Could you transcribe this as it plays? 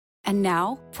And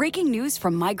now, breaking news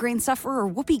from migraine sufferer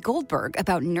Whoopi Goldberg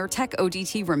about Nurtec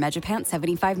ODT rimegepant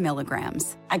 75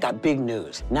 milligrams. I got big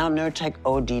news. Now Nurtec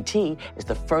ODT is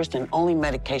the first and only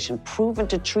medication proven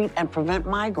to treat and prevent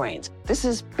migraines. This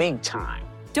is big time.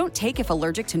 Don't take if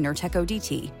allergic to Nurtec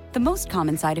ODT. The most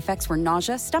common side effects were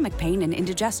nausea, stomach pain, and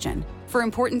indigestion. For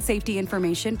important safety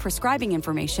information, prescribing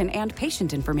information, and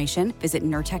patient information, visit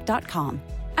Nurtec.com.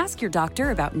 Ask your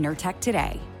doctor about Nurtec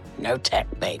today.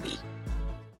 Nurtec, baby.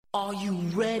 Are you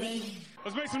ready?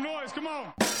 Let's make some noise, come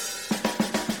on.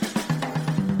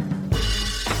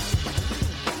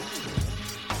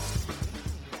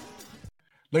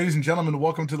 Ladies and gentlemen,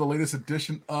 welcome to the latest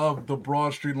edition of the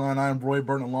Broad Street Line. I am Roy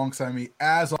Burton. Alongside me,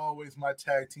 as always, my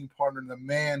tag team partner, the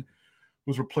man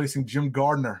who's replacing Jim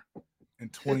Gardner in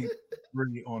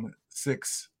 23 on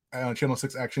Channel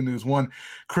 6 Action News 1,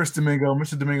 Chris Domingo.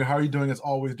 Mr. Domingo, how are you doing as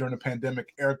always during the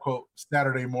pandemic, air quote,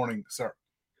 Saturday morning, sir?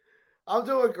 I'm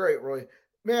doing great, Roy.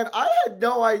 Man, I had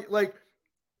no idea, like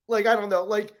I don't know,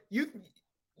 like you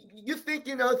think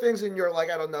you know things and you're like,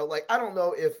 I don't know, like I don't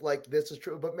know if like this is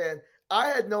true, but man, I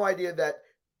had no idea that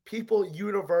people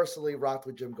universally rocked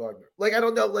with Jim Gardner. Like I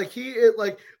don't know, like he is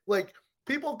like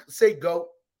people say GOAT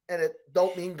and it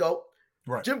don't mean GOAT.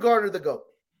 Right. Jim Gardner the GOAT.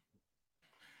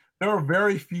 There are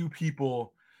very few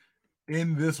people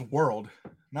in this world,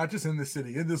 not just in this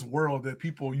city, in this world that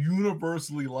people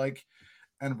universally like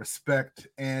and respect,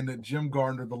 and Jim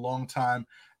Gardner, the longtime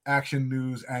Action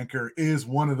News anchor, is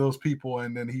one of those people.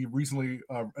 And then he recently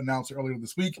announced earlier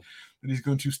this week that he's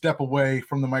going to step away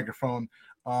from the microphone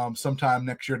sometime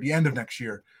next year, at the end of next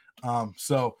year.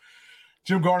 So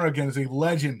Jim Gardner, again, is a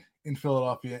legend in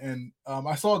Philadelphia. And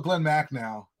I saw Glenn Mack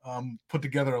now put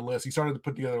together a list. He started to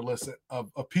put together a list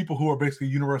of people who are basically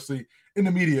universally in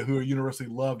the media, who are universally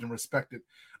loved and respected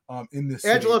in this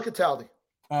Angelo city. Cataldi.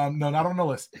 No, not on the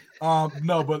list.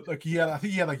 No, but like I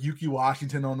think he had like Yuki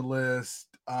Washington on the list.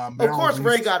 Of course,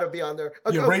 Ray got to be on there.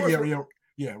 Rayfield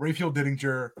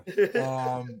Dittinger,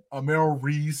 Merrill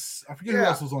Reese. I forget who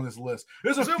else was on this list.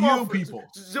 There's a few people.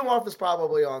 Zumhofe is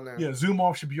probably on there. Yeah,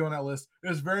 Zumhofe should be on that list.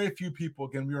 There's very few people.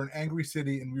 Again, we are an angry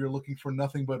city, and we are looking for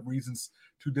nothing but reasons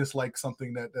to dislike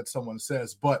something that someone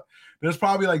says. But there's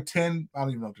probably like 10. I don't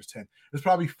even know if there's 10. There's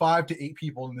probably 5 to 8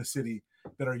 people in the city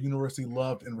that are universally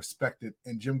loved and respected,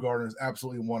 and Jim Gardner is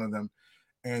absolutely one of them.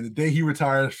 And the day he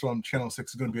retires from Channel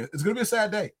 6 is going to be a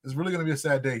sad day. It's really going to be a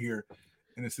sad day here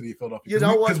in the city of Philadelphia. You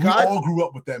know what? Because we all grew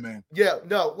up with that man. Yeah,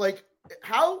 no, like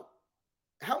how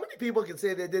many people can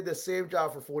say they did the same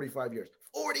job for 45 years?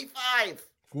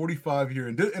 45 years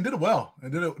and did it well.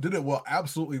 And did it well,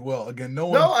 absolutely well. Again,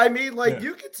 no, I mean, like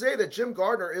you could say that Jim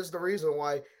Gardner is the reason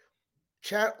why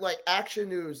Action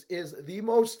News is the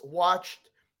most watched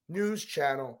news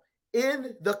channel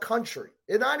in the country.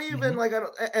 And not even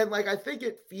I think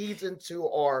it feeds into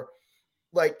our,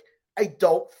 like, I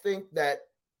don't think that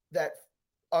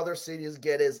other cities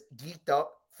get as geeked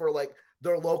up for like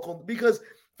their local, because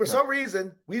for some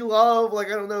reason we love, like,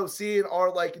 I don't know, seeing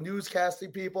our like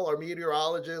newscasting people, our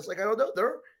meteorologists, like, I don't know,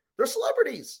 they're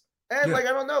celebrities. And like,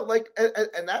 I don't know, like,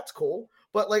 and that's cool.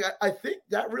 But like, I think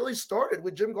that really started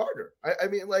with Jim Gardner. I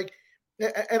mean, like,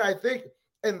 and I think,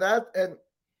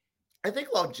 I think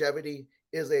longevity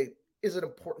is an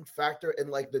important factor in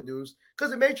like the news,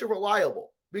 because it makes you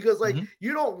reliable. Because like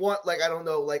you don't want like I don't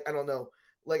know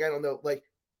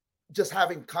just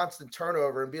having constant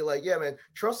turnover and be like, yeah, man,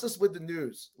 trust us with the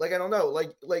news. Like I don't know,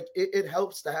 like it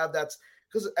helps to have that,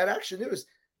 because at Action News,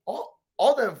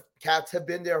 all them cats have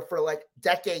been there for like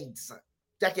decades.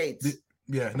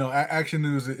 Yeah, no, Action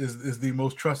News is the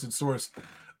most trusted source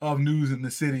of news in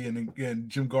the city, and again,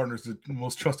 Jim Gardner is the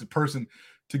most trusted person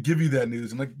to give you that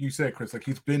news. And like you said, Chris, like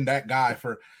he's been that guy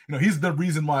for, he's the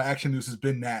reason why Action News has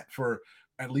been that for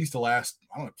at least the last,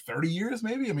 30 years,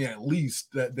 maybe. I mean, at least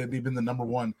that they've been the number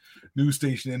one news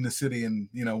station in the city, and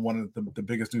one of the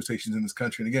biggest news stations in this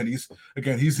country. And again, he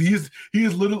is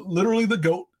literally the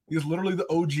GOAT. He is literally the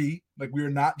OG. Like, we are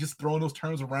not just throwing those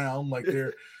terms around like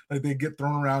they get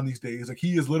thrown around these days. Like,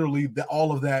 he is literally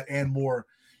all of that and more.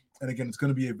 And again, it's going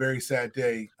to be a very sad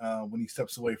day when he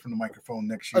steps away from the microphone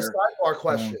next year. A sidebar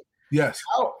question. Yes.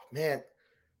 Oh man,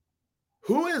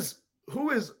 who is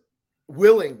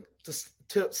willing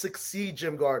to succeed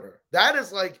Jim Gardner? That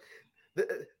is like,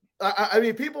 I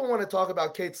mean, people want to talk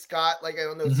about Kate Scott, like, I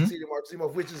don't know, succeeding Mark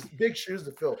Zumhofe, which is big shoes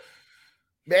to fill.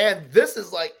 Man, this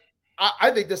is like,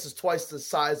 I think this is twice the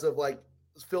size of like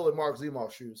filling Mark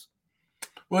Zumhofe shoes.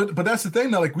 Well, but that's the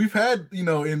thing, though. Like, we've had,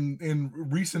 in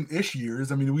recent-ish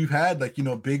years, I mean, we've had, like,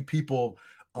 big people,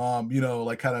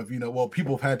 like, kind of,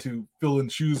 people have had to fill in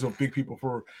shoes of big people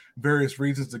for various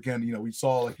reasons. Again, we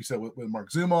saw, like you said, with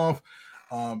Mark Zumhofe.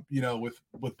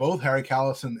 with both Harry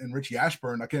Kalas and Richie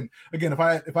Ashburn. Again, if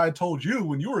I had told you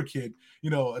when you were a kid,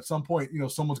 at some point,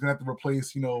 someone's gonna have to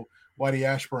replace, Whitey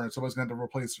Ashburn, someone's gonna have to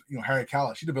replace, Harry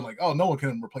Kalas, you'd have been like, oh, no one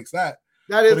can replace that.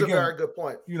 That is a very good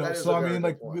point. So I mean,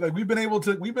 like we've been able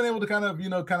to kind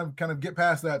of get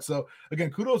past that. So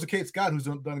again, kudos to Kate Scott, who's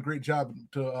done a great job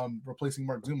to replacing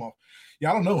Mark Zumoff. Yeah,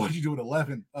 I don't know what you do at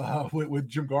 11 with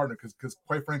Jim Gardner, because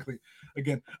quite frankly,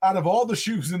 again, out of all the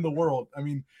shoes in the world, I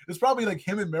mean, it's probably like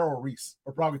him and Merrill Reese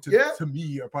are probably to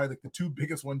me are probably like the two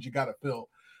biggest ones you got to fill.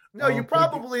 No, you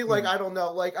probably I don't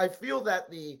know, like I feel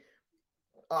that the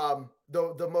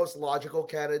most logical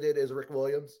candidate is Rick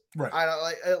Williams. Right.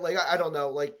 I don't know,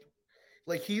 like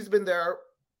he's been there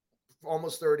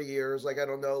almost 30 years. Like, I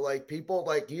don't know, like people,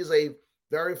 like he's a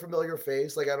very familiar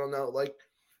face. Like, I don't know, like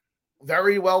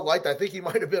very well liked. I think he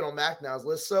might have been on McNow's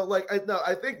list. So like,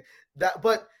 I think that,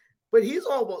 but he's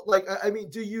almost like, I mean,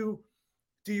 do you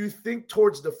think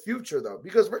towards the future though?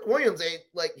 Because Rick Williams ain't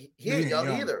like, he ain't young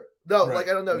either. No, right. Like,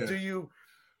 I don't know. Yeah.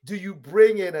 Do you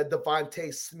bring in a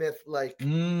Devontae Smith? Like,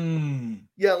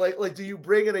 like, do you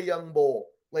bring in a young bull?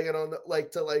 Like, I don't know,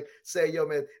 like to like say, yo,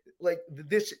 man, like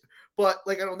this, but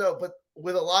like, I don't know. But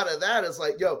with a lot of that, it's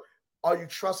like, yo, are you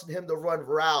trusting him to run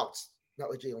routes?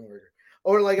 Not like Jalen Reagor.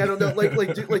 Or like, I don't know,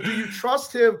 do you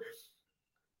trust him?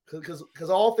 Because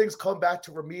all things come back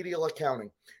to remedial accounting.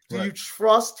 Do you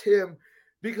trust him?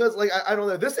 Because like, I don't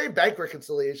know, this ain't bank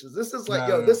reconciliations. This is like,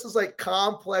 this is like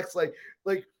complex, like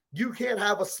you can't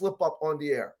have a slip up on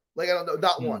the air. Like, I don't know,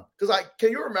 not one. Because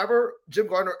can you remember Jim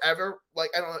Gardner ever, like,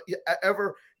 I don't know,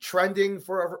 ever trending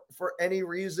for any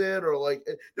reason? Or like,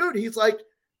 dude, he's like,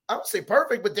 I don't say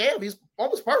perfect, but damn, he's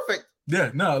almost perfect.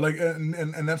 Yeah, no, like,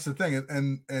 and that's the thing.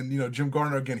 And Jim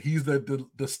Gardner, again, he's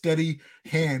the steady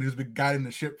hand who's been guiding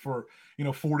the ship for,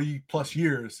 40 plus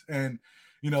years. And,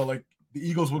 like, the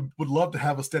Eagles would love to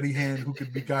have a steady hand who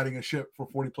could be guiding a ship for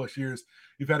 40 plus years.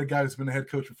 You've had a guy who's been the head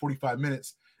coach for 45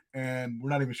 minutes, and we're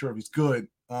not even sure if he's good.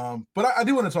 But I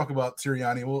do want to talk about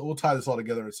Sirianni. We'll tie this all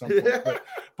together at some point.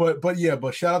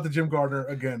 But shout out to Jim Gardner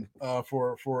again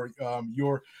for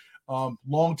your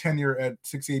long tenure at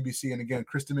 6 ABC, and again,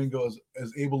 Chris Domingo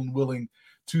is able and willing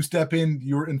to step in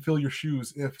and fill your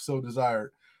shoes if so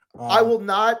desired. I will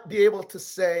not be able to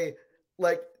say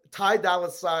like Ty Dolla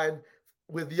 $ign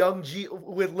with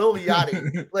with Lil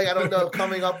Yachty, like, I don't know,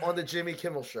 coming up on the Jimmy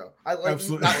Kimmel show. I like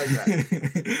absolutely not like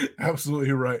that.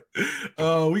 Absolutely right.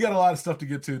 We got a lot of stuff to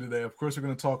get to today. Of course, we're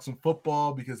going to talk some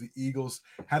football because the Eagles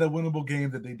had a winnable game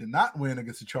that they did not win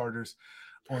against the Chargers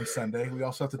on Sunday. We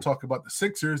also have to talk about the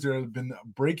Sixers. There have been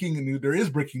breaking news. There is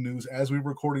breaking news as we're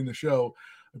recording the show,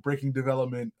 breaking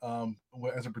development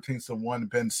as it pertains to one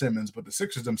Ben Simmons. But the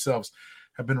Sixers themselves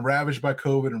have been ravaged by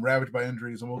COVID and ravaged by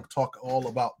injuries, and we'll talk all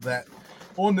about that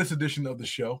on this edition of the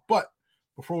show. But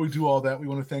before we do all that, we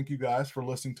want to thank you guys for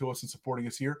listening to us and supporting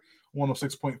us here,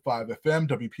 106.5 FM,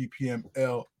 WPPM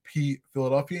LP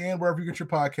Philadelphia, and wherever you get your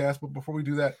podcast. But before we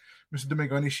do that, Mr.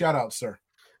 Domingo, any shout-outs, sir?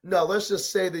 No, let's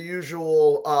just say the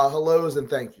usual hellos and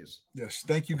thank yous. Yes,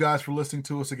 thank you guys for listening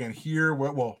to us again here,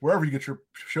 wherever you get your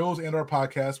shows and our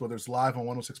podcast, whether it's live on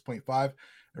 106.5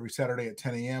 every Saturday at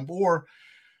 10 a.m. or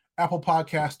Apple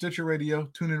Podcasts, Stitcher Radio,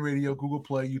 TuneIn Radio, Google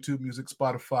Play, YouTube Music,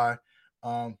 Spotify.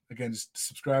 Again, just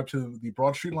subscribe to the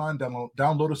Broad Street Line.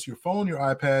 Download us to your phone, your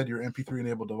iPad, your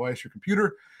MP3-enabled device, your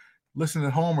computer. Listen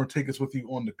at home or take us with you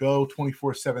on the go,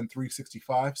 24/7,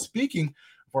 365. Speaking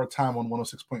of our time on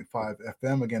 106.5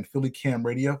 FM, again, Philly Cam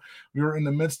Radio. We are in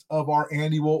the midst of our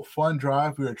annual fund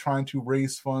drive. We are trying to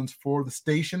raise funds for the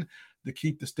station, to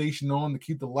keep the station on, to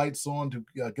keep the lights on, to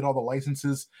get all the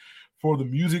licenses for the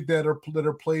music that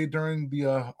are played during the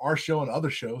our show and other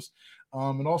shows,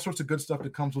 and all sorts of good stuff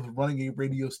that comes with running a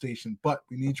radio station. But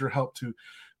we need your help to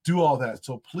do all that.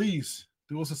 So please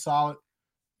do us a solid.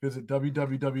 Visit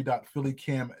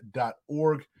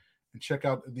www.phillycam.org and check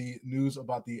out the news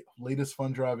about the latest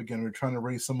fund drive. Again, we're trying to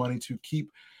raise some money to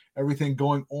keep everything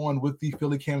going on with the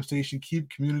Philly Cam station, keep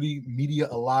community media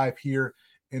alive here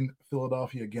in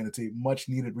Philadelphia. Again, it's a much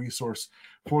needed resource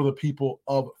for the people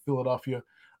of Philadelphia,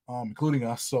 including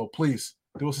us. So please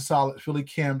do us a solid,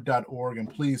 phillycam.org,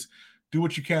 and please do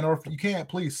what you can, or if you can't,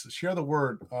 please share the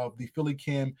word of the Philly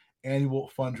Cam annual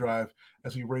fund drive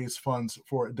as we raise funds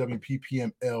for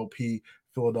WPPM LP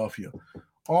Philadelphia.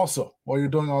 Also, while you're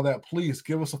doing all that, please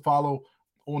give us a follow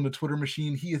on the Twitter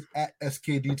machine. He is at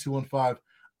SKD215.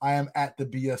 I am at the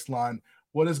BS Line.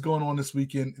 What is going on this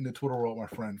weekend in the Twitter world, my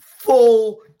friend?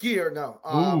 Full gear. No.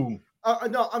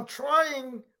 No, I'm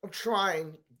trying to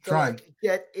like,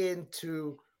 get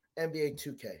into NBA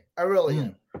 2K. I really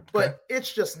am. But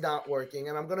it's just not working.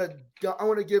 And I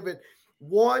want to give it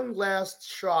one last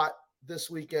shot this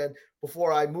weekend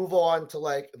before I move on to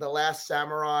like The Last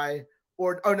Samurai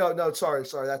no, sorry,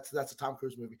 that's a Tom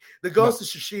Cruise movie. The Ghost of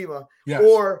Tsushima, yes.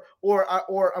 or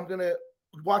I'm gonna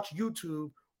watch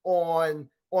YouTube on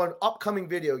upcoming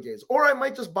video games, or I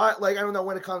might just buy, like, I don't know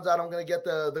when it comes out. I'm gonna get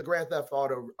the Grand Theft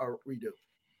Auto redo.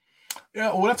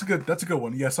 Yeah, well, that's a good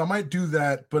one. Yes, I might do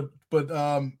that, but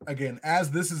again,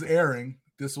 as this is airing,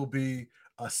 this will be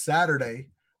a Saturday,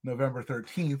 November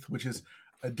 13th, which is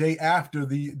a day after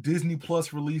the Disney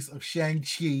Plus release of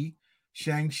Shang-Chi.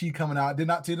 Shang-Chi coming out. I did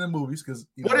not see it in the movies because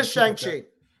what is Shang-Chi?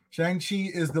 Like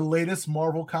Shang-Chi is the latest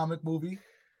Marvel comic movie.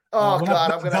 Oh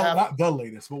God, not the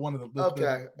latest, but one of the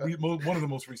one of the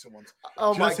most recent ones.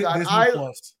 Oh Just my God, Disney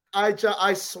Plus.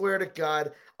 I swear to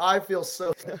God, I feel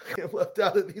so left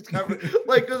out of these conversations.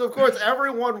 Like, because of course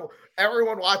everyone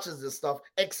watches this stuff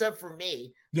except for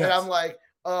me, yes. And I'm like,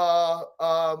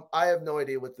 I have no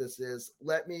idea what this is.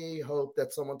 Let me hope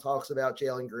that someone talks about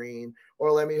Jalen Green,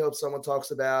 or let me hope someone talks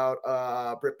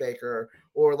about Britt Baker,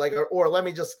 or let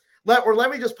me just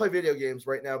play video games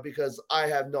right now because I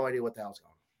have no idea what the hell's going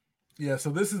on. Yeah, so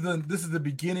this is the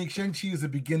beginning. Shang-Chi is the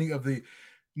beginning of the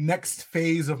next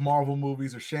phase of Marvel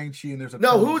movies, or Shang-Chi, and there's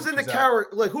who's in the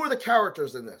character? Like, who are the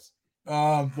characters in this?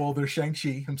 Well, there's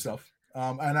Shang-Chi himself,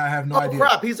 and I have no idea. Oh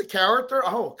crap, he's a character.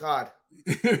 Oh God.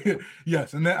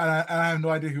 Yes, and I have no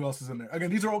idea who else is in there. Again,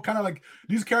 these are all kind of like,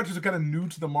 these characters are kind of new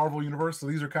to the Marvel universe, so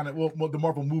these are kind of the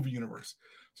Marvel movie universe.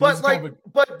 So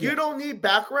but you don't need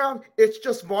background. It's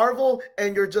just Marvel,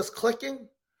 and you're just clicking.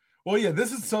 Well, yeah,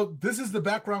 this is the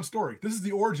background story. This is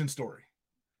the origin story.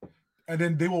 And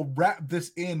then they will wrap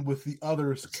this in with the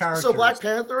other characters. So Black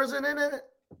Panther isn't in it?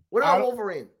 What about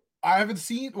Wolverine? I haven't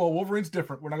seen. Well, Wolverine's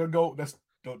different. We're not gonna go.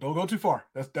 Don't go too far.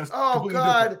 That's oh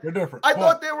God, different. They're different. I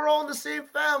thought they were all in the same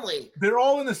family. They're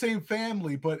all in the same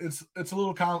family, but it's a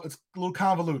little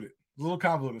convoluted.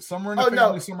 Some are in the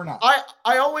family, some are not.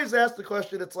 I always ask the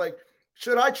question. It's like,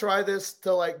 should I try this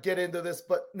to like get into this?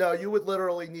 But no, you would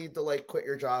literally need to like quit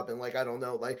your job and like, I don't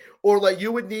know, like, or like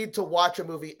you would need to watch a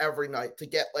movie every night to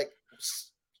get like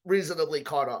reasonably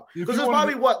caught up. Because there's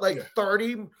probably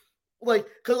 30, like,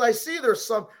 because I see there's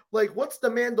some, like, what's the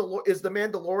is the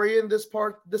Mandalorian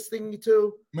this thing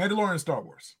too? Mandalorian and Star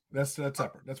Wars. That's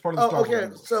separate. That's part of the Star Wars.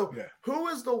 Okay, so yeah. Who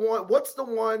is the one? What's the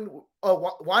one?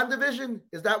 WandaVision?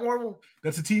 Is that Marvel?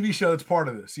 That's a TV show that's part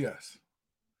of this. Yes.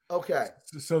 Okay.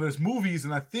 So there's movies,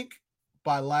 and I think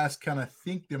by last count, I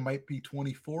think there might be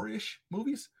 24-ish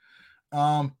movies.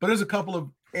 But there's a couple of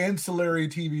ancillary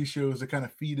TV shows that kind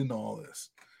of feed into all this.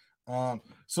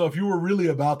 So if you were really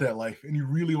about that life and you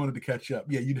really wanted to catch up,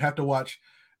 yeah, you'd have to watch,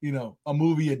 a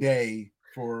movie a day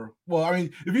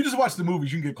if you just watch the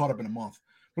movies, you can get caught up in a month.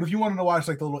 But if you wanted to watch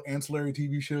like the little ancillary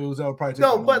TV shows, that would probably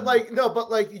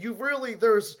take you really,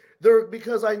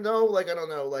 because I know, like, I don't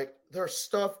know, like there's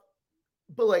stuff,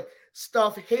 but like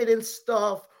hidden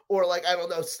stuff, or like, I don't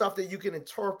know, stuff that you can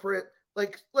interpret,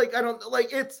 like I don't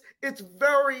like, it's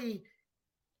very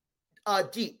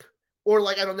deep, or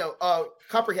like, I don't know,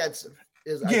 comprehensive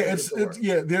is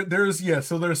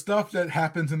so there's stuff that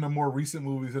happens in the more recent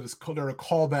movies that are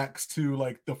callbacks to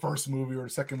like the first movie or the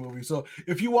second movie. So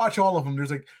if you watch all of them,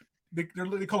 there's like they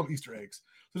call them Easter eggs.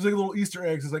 There's like little Easter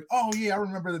eggs. It's like, oh yeah, I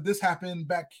remember that this happened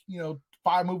back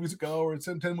 5 movies ago or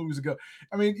 10 movies ago.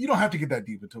 I mean, you don't have to get that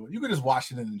deep into it. You can just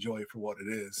watch it and enjoy it for what it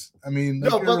is. I mean,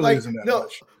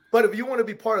 much. But if you want to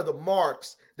be part of the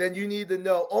marks, then you need to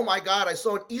know, oh my God, I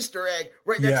saw an Easter egg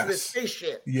right next to this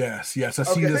spaceship. Yes. I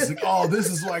see this. Like, oh,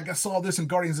 this is like, I saw this in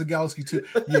Guardians of the Galaxy too.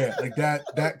 Yeah, like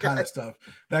that kind of stuff.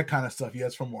 That kind of stuff. Yeah,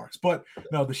 it's from marks. But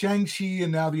no, the Shang-Chi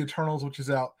and now the Eternals, which is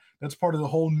out, that's part of the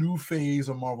whole new phase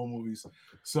of Marvel movies.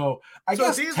 So I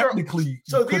guess these are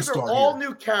all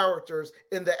new characters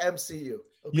in the MCU.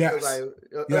 Yes.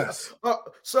 Yes.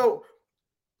 So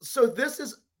this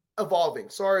is evolving.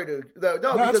 Sorry to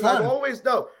because I've always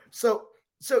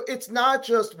So it's not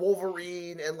just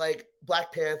Wolverine and like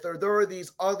Black Panther. There are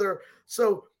these other.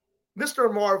 So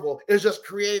Mr. Marvel is just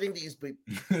creating these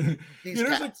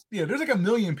there's like a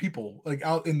million people like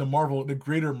out in the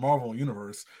greater Marvel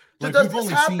universe. So does this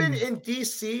happen in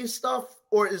DC stuff,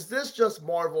 or is this just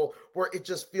Marvel where it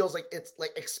just feels like it's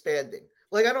like expanding?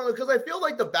 Like, I don't know, because I feel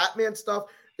like the Batman stuff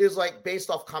is like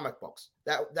based off comic books.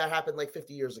 That happened like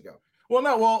 50 years ago.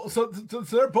 So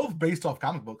they're both based off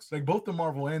comic books. Like both the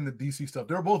Marvel and the DC stuff,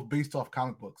 they're both based off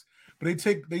comic books. But they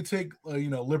take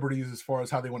liberties as far as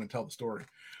how they want to tell the story.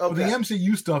 Okay. But the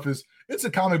MCU stuff it's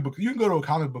a comic book. You can go to a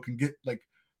comic book and get like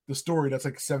the story that's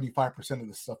like 75% of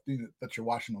the stuff that you're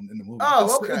watching in the movie.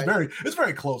 Oh, okay. It's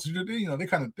very close. They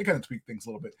kind of tweak things a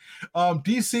little bit.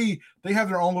 DC, they have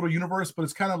their own little universe, but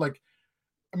it's kind of like,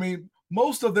 I mean,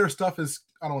 most of their stuff is,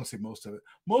 I don't want to say most of it.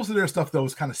 Most of their stuff though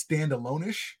is kind of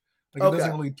standalone-ish. Like it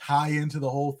doesn't really tie into the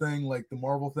whole thing, like the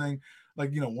Marvel thing,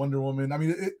 like, you know, Wonder Woman. I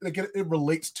mean, it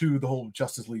relates to the whole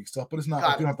Justice League stuff, but it's not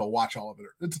like you don't have to watch all of it.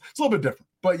 It's a little bit different.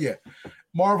 But yeah,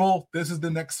 Marvel, this is the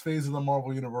next phase of the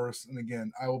Marvel universe. And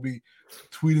again, I will be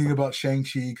tweeting about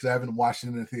Shang-Chi because I haven't watched it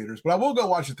in the theaters, but I will go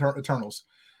watch Eternals.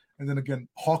 And then again,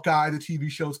 Hawkeye, the TV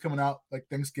show is coming out like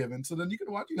Thanksgiving. So then you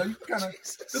can watch, you know, you can kind of,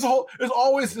 there's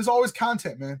always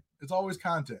content, man. It's always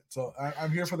content. So I'm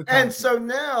here for the content. And so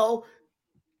now,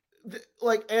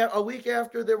 like a week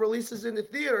after the releases in the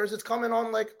theaters, it's coming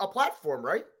on like a platform,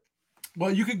 right?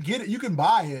 Well, you could get it. You can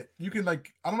buy it. You can,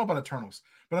 like, I don't know about Eternals,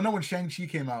 but I know when Shang-Chi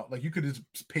came out, like you could just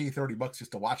pay $30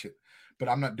 just to watch it. But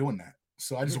I'm not doing that.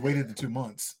 So I just waited the 2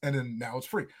 months and then now it's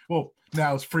free. Well,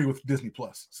 now it's free with Disney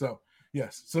Plus. So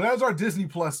yes. So that was our Disney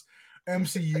Plus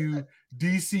MCU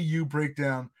DCU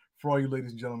breakdown for all you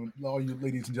ladies and gentlemen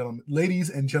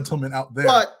out there.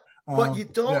 But you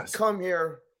don't come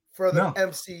here for the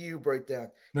MCU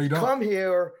breakdown. No, you don't. Come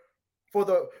here for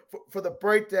the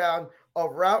breakdown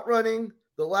of route running,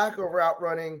 the lack of route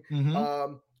running,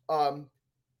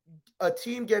 a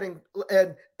team getting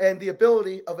and the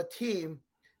ability of a team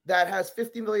that has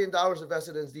 $50 million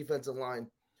invested in its defensive line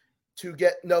to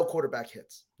get no quarterback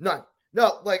hits. None.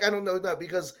 No, like I don't know that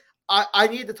because I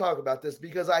need to talk about this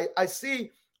because I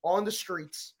see on the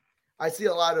streets, I see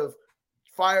a lot of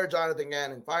fire Jonathan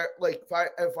Gannon, fire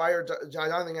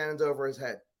Jonathan Gannon's over his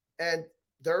head. And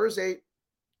there's a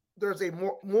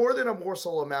more than a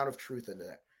morsel amount of truth in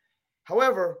that.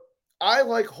 However, I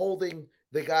like holding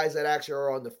the guys that actually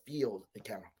are on the field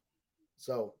accountable.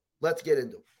 So let's get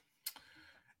into it.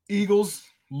 Eagles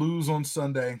lose on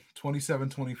Sunday,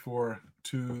 27-24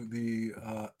 to the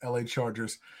LA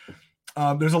Chargers.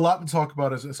 There's a lot to talk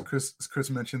about, as Chris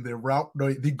mentioned.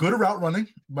 The good route running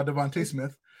by Devontae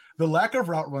Smith, the lack of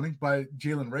route running by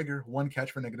Jalen Reagor, 1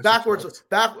 catch for negative. Backwards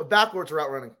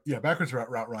route running. Yeah, backwards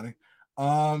route running.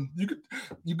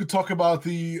 You could talk about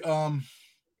the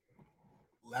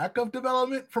lack of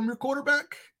development from your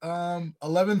quarterback.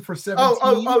 11 for 17.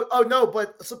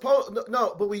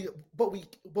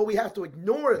 But we have to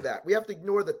ignore that. We have to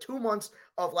ignore the 2 months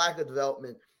of lack of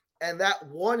development and that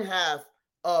 1/2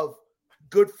 of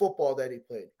good football that he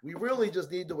played. We really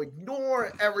just need to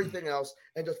ignore everything else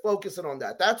and just focus on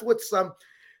that. That's what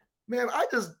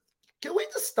can we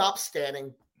just stop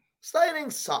standing? Standing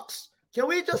sucks. Can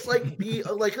we just be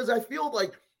because I feel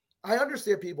like I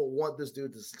understand people want this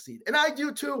dude to succeed. And I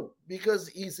do too, because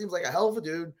he seems like a hell of a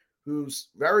dude who's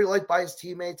very liked by his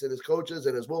teammates and his coaches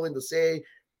and is willing to say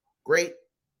great,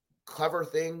 clever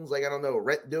things like, I don't know,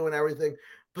 doing everything.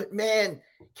 But man,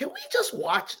 can we just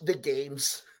watch the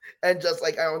games and just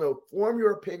I don't know, form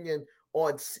your opinion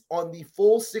on the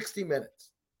full 60 minutes?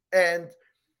 And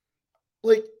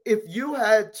if you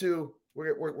had to,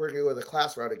 we're going to go the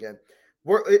class route again.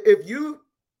 If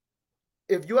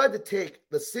you had to take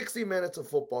the 60 minutes of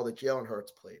football that Jalen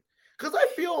Hurts played, because I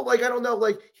feel I don't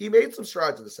know, he made some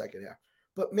strides in the second half,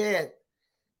 but man,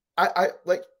 I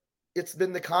it's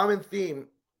been the common theme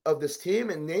of this team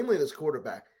and namely this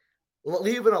quarterback,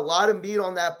 leaving a lot of meat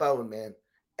on that bone, man.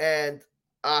 And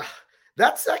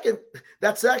that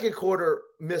second quarter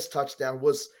missed touchdown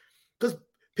was because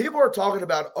people are talking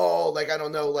about, I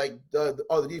don't know,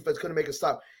 the defense couldn't make a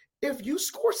stop. If you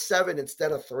score 7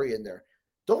 instead of 3 in there,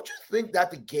 don't you think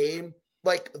that the game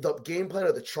plan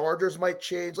of the Chargers might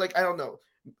change? I don't know.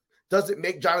 Does it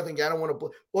make Jonathan Gannon want to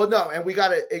blitz? Well, no, and we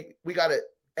gotta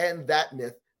end that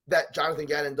myth that Jonathan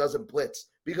Gannon doesn't blitz,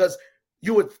 because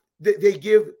they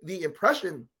give the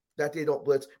impression that they don't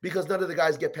blitz because none of the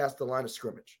guys get past the line of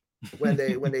scrimmage when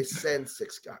they send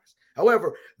 6 guys.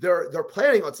 However, they're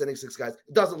planning on sending 6 guys.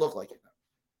 It doesn't look like it.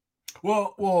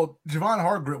 Well, Javon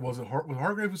Hargrave was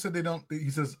Hargrave who said they don't. He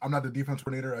says, "I'm not the defense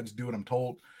coordinator. I just do what I'm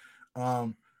told."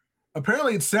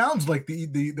 Apparently, it sounds like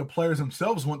the players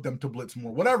themselves want them to blitz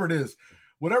more. Whatever it is,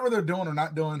 whatever they're doing or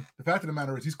not doing, the fact of the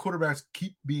matter is these quarterbacks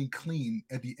keep being clean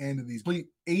at the end of these.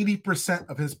 80%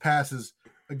 of his passes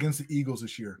against the Eagles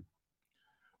this year.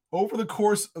 Over the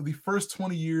course of the first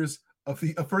 20 years of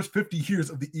the first 50 years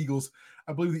of the Eagles,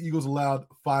 I believe the Eagles allowed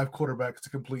 5 quarterbacks to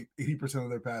complete 80% of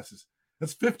their passes.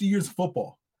 That's 50 years of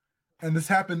football. And this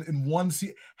happened in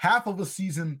half of a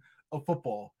season of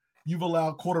football. You've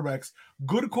allowed quarterbacks,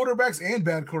 good quarterbacks and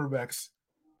bad quarterbacks,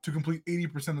 to complete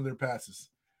 80% of their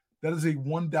passes. That is a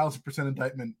 1,000%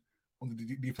 indictment on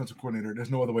the defensive coordinator.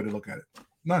 There's no other way to look at it.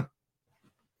 None.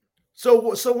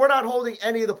 So we're not holding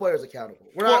any of the players accountable.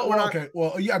 We're not. Okay.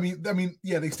 Well, yeah. I mean,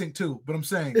 yeah, they stink too. But I'm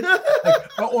saying,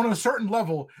 on a certain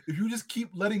level, if you just keep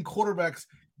letting quarterbacks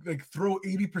throw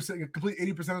 80%, complete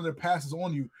 80% of their passes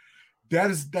on you,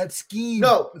 that scheme.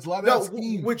 No, it's a lot of that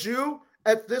scheme. Would you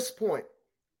at this point,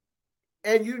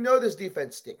 and you know this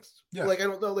defense stinks. Yeah. Like I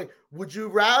don't know. Like, would you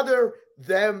rather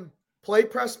them play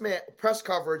press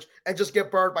coverage and just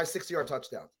get burned by 60-yard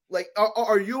touchdowns? Like,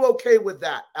 are you okay with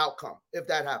that outcome if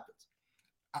that happens?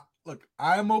 Look,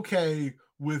 I'm okay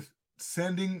with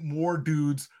sending more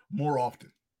dudes more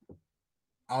often.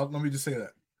 Let me just say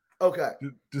that. Okay.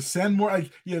 To send more,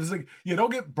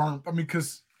 don't get burnt. I mean,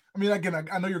 because again,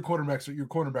 I know your quarterbacks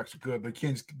are good, but you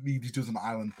can't just leave these dudes on the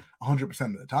island 100%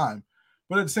 of the time.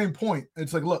 But at the same point,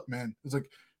 it's like, look, man, it's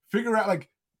like figure out like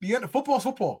the end. Football's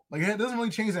football. Like it doesn't really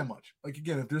change that much. Like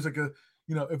again, if there's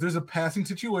if there's a passing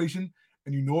situation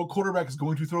and a quarterback is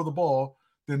going to throw the ball,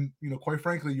 then quite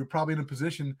frankly, you're probably in a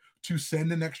position to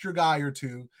send an extra guy or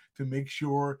two to make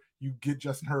sure you get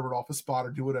Justin Herbert off a spot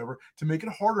or do whatever to make it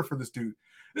harder for this dude.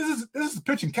 This is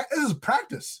pitching. This is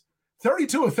practice.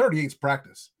 32 of 38 is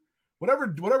practice. Whatever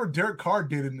Derek Carr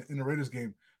did in the Raiders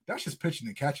game, that's just pitching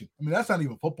and catching. I mean, that's not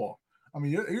even football. I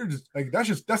mean, you're just like that's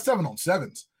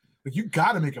 7-on-7s. Like you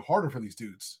got to make it harder for these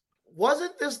dudes.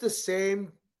 Wasn't this the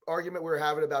same argument we were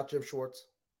having about Jim Schwartz?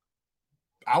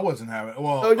 I wasn't having it.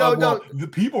 Well, no. The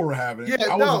people were having it. Yeah,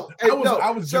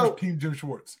 I was Team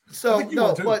Schwartz. So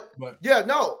no, but yeah,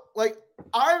 no. Like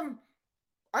I'm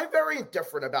very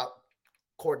indifferent about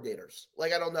coordinators.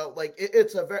 Like I don't know. Like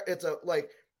it's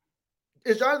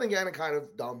is Jonathan Gannon kind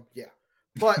of dumb? Yeah,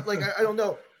 but like I don't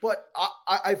know. But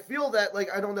I feel that like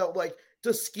I don't know. Like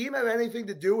does scheme have anything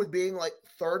to do with being like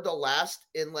third to last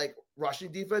in like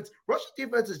rushing defense? Rushing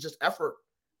defense is just effort,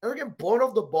 and they're getting blown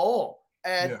off the ball.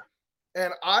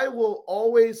 And I will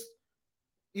always,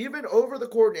 even over the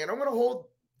coordinator, I'm going to hold.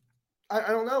 I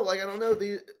don't know. Like I don't know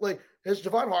has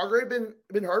Javon Hargrave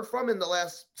been heard from in the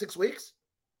last 6 weeks?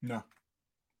 No.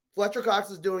 Fletcher Cox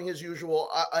is doing his usual.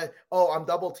 I'm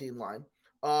double team line.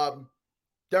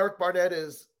 Derek Barnett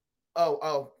is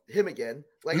him again.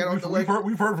 Like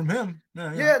we've heard from him.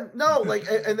 Yeah. No. Like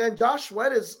and then Josh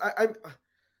Sweat is.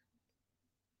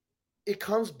 It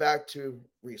comes back to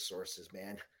resources,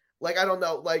 man. Like, I don't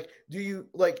know, like, do you,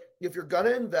 like, if you're going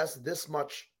to invest this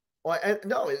much,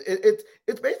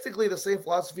 it's basically the same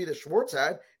philosophy that Schwartz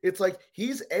had. It's like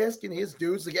he's asking his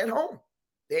dudes to get home.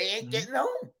 They ain't getting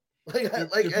home.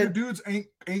 If your dudes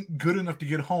ain't good enough to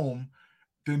get home,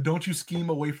 then don't you scheme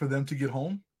a way for them to get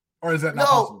home? Or is that not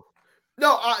possible?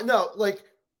 No, like,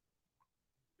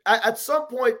 at some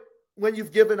point, when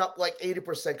you've given up, like,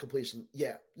 80% completion,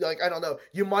 yeah. Like, I don't know.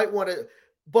 You might want to,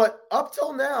 but up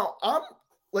till now, I'm,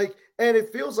 like, and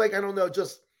it feels like, I don't know,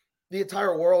 just the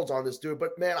entire world's on this dude.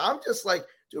 But, man, I'm just like,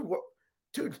 dude,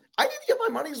 I need to get my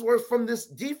money's worth from this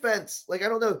defense. Like, I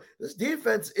don't know. This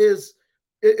defense is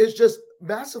just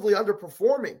massively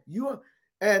underperforming.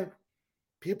 And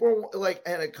people are like,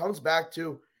 and it comes back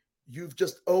to you've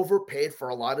just overpaid for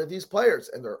a lot of these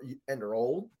players. And they're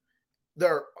old.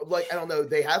 They're, like, I don't know,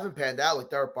 they haven't panned out like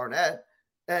Derek Barnett.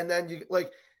 And then you, like,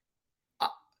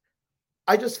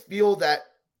 I just feel that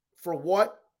for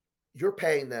what you're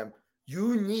paying them,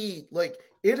 you need, like,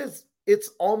 it's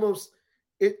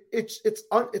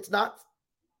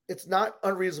not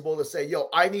unreasonable to say, yo,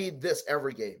 I need this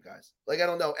every game, guys. Like, I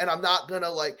don't know. And I'm not going to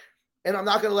let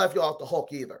you off the hook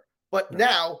either. But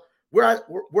now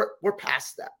we're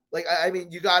past that. Like, I mean,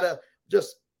 you got to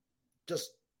just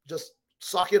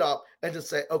suck it up and just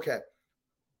say, okay,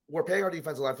 we're paying our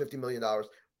defensive line $50 million.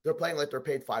 They're playing like they're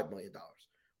paid $5 million.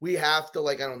 We have to,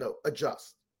 like, I don't know,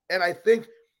 adjust. And I think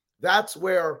that's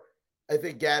where I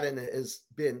think Gannon has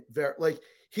been very, like,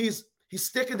 he's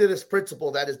sticking to this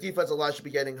principle that his defensive line should be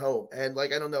getting home. And,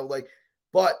 like, I don't know, like,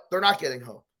 but they're not getting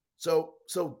home. So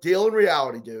deal in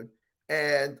reality, dude.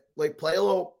 And, like, play a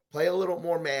little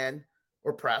more man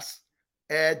or press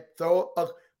and throw a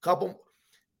couple.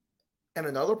 And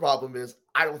another problem is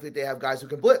I don't think they have guys who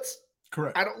can blitz.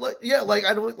 Correct.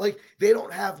 They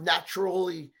don't have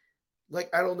naturally, like,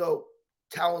 I don't know,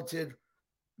 talented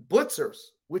blitzers,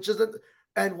 which isn't,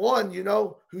 and one,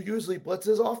 who usually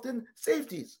blitzes often?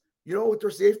 Safeties. You know what their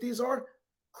safeties are?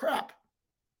 Crap.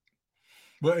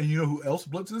 Well, and you know who else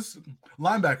blitzes?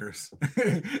 Linebackers.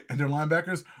 And their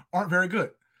linebackers aren't very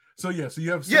good. So you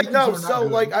have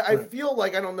I feel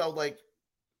like, I don't know, like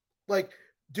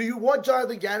do you want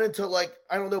Jonathan Gannon to, like,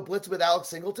 I don't know, blitz with Alex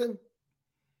Singleton?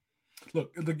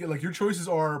 Look, like, your choices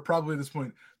are probably at this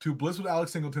point to blitz with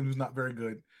Alex Singleton, who's not very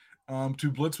good,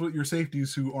 to blitz with your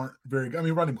safeties who aren't very good. I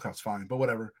mean, running back's fine, but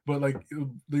whatever. But, like,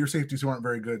 your safeties who aren't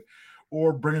very good.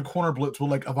 Or bring a corner blitz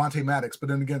with, like, Avonte Maddox. But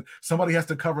then again, somebody has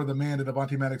to cover the man that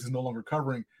Avonte Maddox is no longer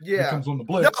covering. Yeah. Comes on the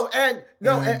blitz. And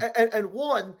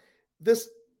one, this,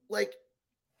 like,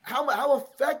 how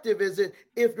effective is it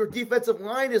if your defensive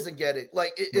line isn't getting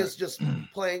is just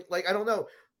playing I don't know.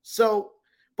 So,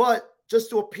 but just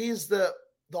to appease the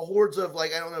hordes of I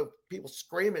don't know, people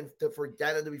screaming for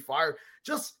Gannon to be fired.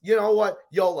 Just you know what,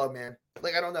 YOLO, man.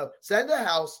 I don't know. Send a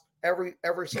house every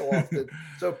so often.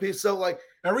 So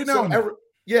every now and then.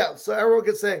 So everyone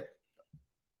can say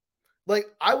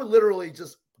I would literally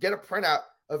just get a printout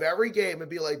of every game and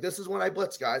be like, this is when I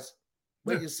blitz, guys.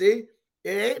 But you see, it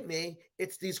ain't me.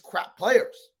 It's these crap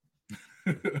players.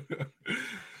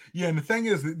 Yeah, and the thing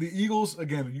is, the Eagles,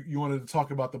 again, you wanted to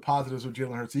talk about the positives with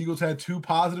Jalen Hurts. The Eagles had 2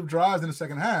 positive drives in the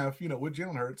second half, with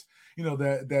Jalen Hurts,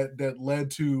 that led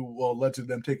to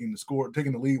them taking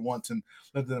the lead once and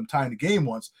led to them tying the game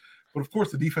once. But of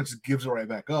course, the defense just gives it right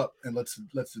back up and lets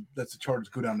the Chargers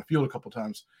go down the field a couple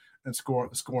times and score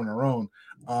on their own.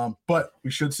 But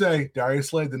we should say Darius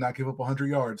Slay did not give up 100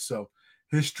 yards, so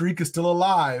his streak is still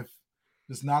alive.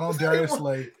 It's not on Darius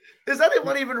Slay. Does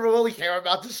anyone even really care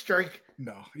about the streak?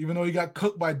 No, even though he got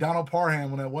cooked by Donald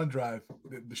Parham on that one drive,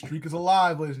 the streak is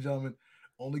alive, ladies and gentlemen.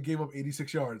 Only gave up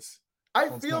 86 yards. I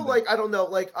feel Sunday. I don't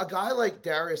know, a guy like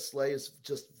Darius Slay is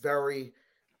just very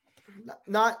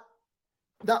not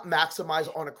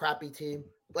maximized on a crappy team.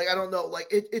 I don't know,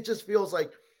 it just feels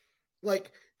like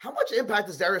how much impact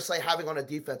is Darius Slay having on a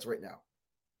defense right now?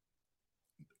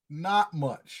 Not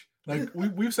much.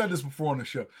 We've said this before on the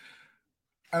show.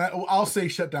 And I'll say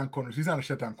shutdown corners. He's not a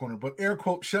shutdown corner, but air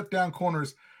quote shutdown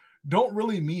corners don't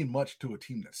really mean much to a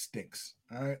team that stinks.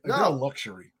 All right, they're a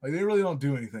luxury. They really don't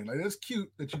do anything. It's cute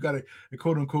that you got a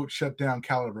quote unquote shutdown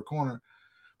caliber corner,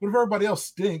 but if everybody else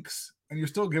stinks and you're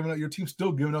still giving up, your team's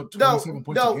still giving up 27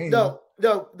 points a game. No,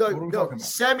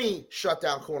 semi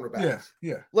shutdown cornerbacks.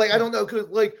 Yeah. I don't know, because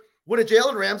would a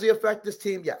Jalen Ramsey affect this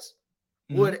team? Yes.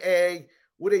 Mm-hmm.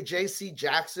 Would a J.C.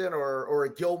 Jackson or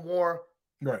a Gilmore?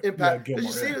 Right. Impact. Yeah,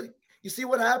 Gilmore, you see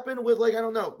what happened with I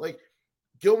don't know,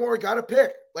 Gilmore got a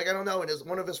pick, I don't know, in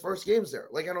one of his first games there,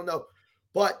 I don't know,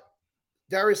 but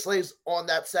Darius Slay's on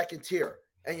that second tier,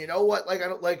 and you know what, I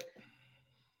don't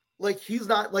he's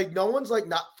not no one's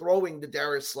not throwing to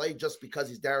Darius Slay just because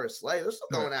he's Darius Slay. They're still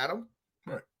going at him,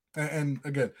 right? And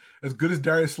again, as good as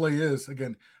Darius Slay is,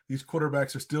 again, these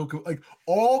quarterbacks are still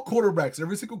all quarterbacks,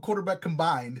 every single quarterback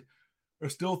combined, are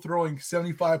still throwing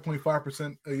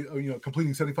 75.5%,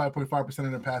 completing 75.5% of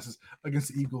their passes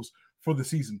against the Eagles for the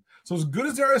season. So as good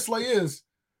as Darius Slay is,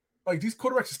 these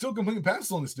quarterbacks are still completing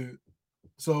passes on this dude.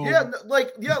 So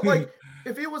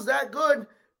if he was that good,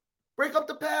 break up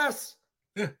the pass.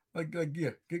 Yeah,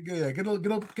 get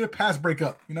a pass break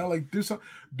up.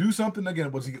 Do something again.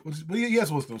 He has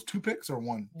those 2 picks or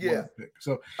one pick.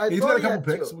 So he's got a couple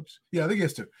picks. I think he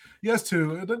has 2. He has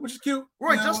 2, which is cute.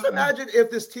 Right. Just imagine if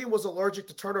this team was allergic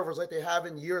to turnovers like they have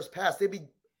in years past. They'd be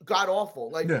god awful.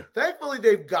 Thankfully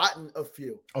they've gotten a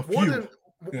few.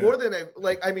 More than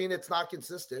it's not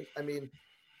consistent. They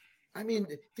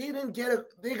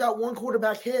got one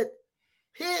quarterback hit.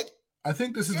 I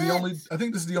think this is the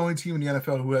only team in the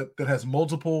NFL that has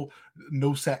multiple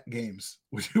no sack games,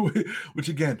 which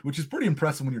is pretty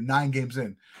impressive when you're 9 games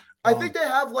in. I think they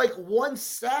have 1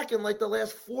 sack in the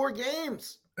last 4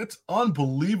 games. It's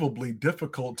unbelievably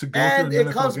difficult to go and through. And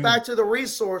it comes back to the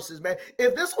resources, man.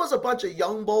 If this was a bunch of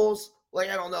young bulls, I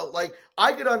don't know,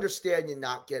 I could understand you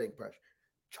not getting pressure.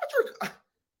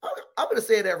 I'm going to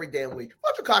say it every damn week.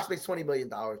 Fletcher Cox makes $20 million,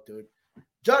 dude.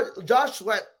 Josh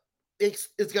Sweat is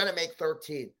going to make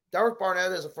 13. Derek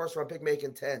Barnett is a first-round pick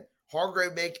making 10.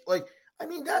 Hargrave that's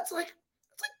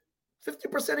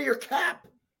 50% of your cap.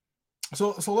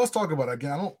 So let's talk about it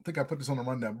again. I don't think I put this on the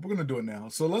rundown, but we're going to do it now.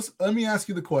 So let me ask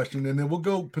you the question, and then we'll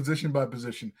go position by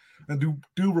position and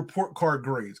do report card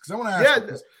grades. Because I want to ask.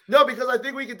 Yeah, no, because I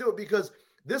think we can do it because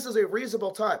this is a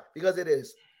reasonable time because it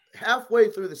is halfway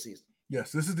through the season.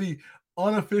 Yes, this is the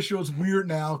unofficial. It's weird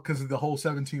now because of the whole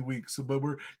 17 weeks. But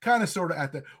we're kind of sort of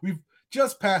at that. We've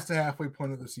just passed the halfway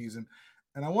point of the season.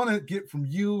 And I want to get from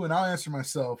you, and I'll answer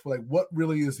myself, what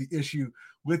really is the issue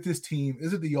with this team?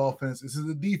 Is it the offense? Is it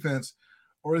the defense?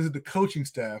 Or is it the coaching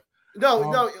staff?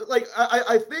 No.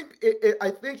 I think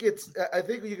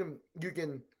you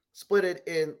can split it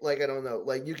in, I don't know.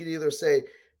 You can either say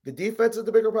the defense is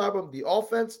the bigger problem, the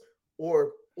offense,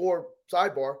 or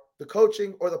sidebar, the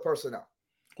coaching or the personnel.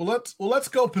 Well, let's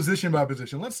go position by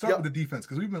position. Let's start with the defense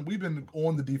because we've been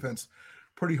on the defense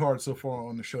pretty hard so far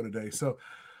on the show today. So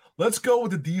let's go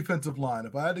with the defensive line.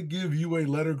 If I had to give you a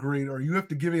letter grade, or you have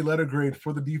to give a letter grade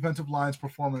for the defensive line's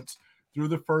performance through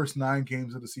the first 9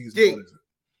 games of the season, D. What is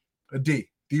it? A D.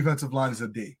 Defensive line is a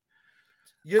D.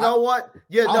 You know what?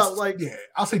 Yeah,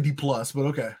 I'll say D plus, but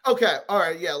okay. Okay, all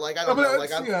right, yeah. I don't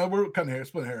know. We're cutting hairs,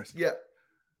 splitting hairs. Yeah.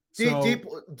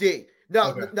 D.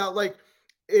 Now, Okay. now, like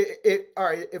it. All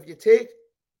right, if you take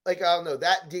like I don't know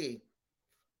that D,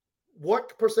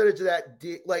 what percentage of that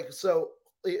D? Like so,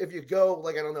 if you go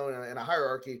like I don't know in a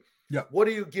hierarchy, Yeah. what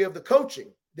do you give the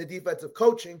coaching, the defensive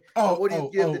coaching? And what do you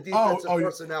give the defensive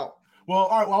personnel? Well,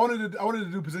 all right. Well, I wanted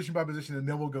to do position by position, and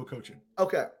then we'll go coaching.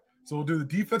 Okay. So we'll do the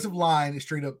defensive line is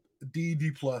straight up D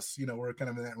plus. You know, we're kind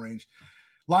of in that range.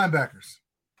 Linebackers.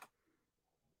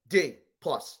 D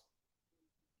plus.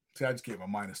 See, I just gave them a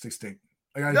minus. They stink.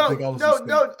 Like, No,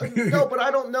 but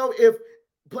I don't know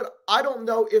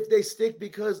if they stink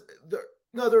because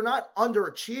they're not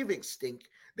underachieving stink.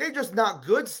 They're just not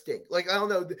good stink. Like I don't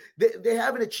know, they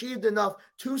haven't achieved enough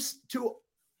to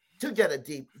get a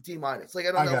D minus. Like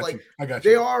I don't know, like I got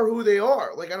you. They are who they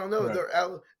are. Like I don't know, Right.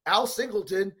 they're Al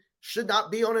Singleton should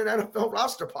not be on an NFL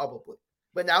roster probably,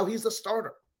 but now he's a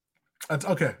starter. That's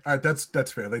okay. All right,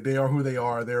 that's fair. Like they are who they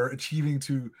are. They're achieving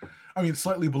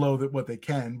slightly below what they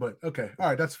can, but okay. All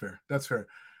right, that's fair. That's fair.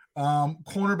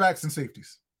 Cornerbacks and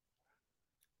safeties.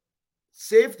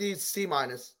 Safeties C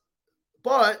minus,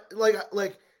 but like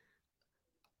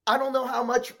I don't know how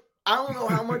much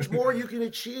more you can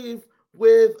achieve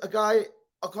with a guy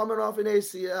coming off an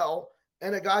ACL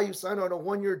and a guy you signed on a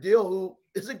 1-year deal who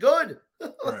isn't good.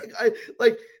 Right.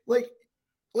 like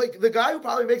the guy who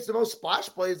probably makes the most splash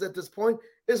plays at this point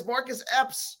is Marcus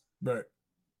Epps. Right.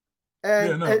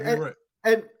 And you're right.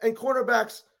 And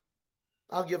cornerbacks,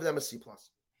 I'll give them a C plus.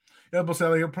 Yeah, but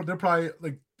they're probably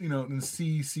like in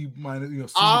C minus.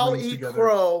 C I'll eat together.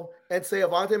 crow and say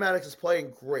Avonte Maddox is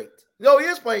playing great. No, he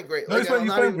is playing great. No, like,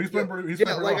 he's playing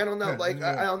like I don't know. Yeah, like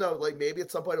yeah. I don't know. Like maybe at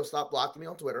some point he'll stop blocking me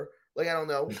on Twitter. Like I don't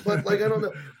know. But like I don't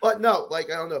know. But no, like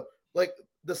I don't know. Like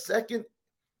the second.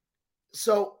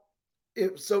 So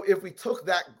if we took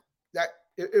that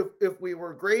if we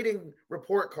were grading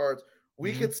report cards,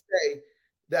 we could say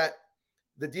that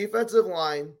the defensive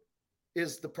line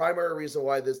is the primary reason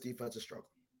why this defense is struggling.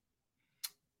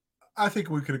 I think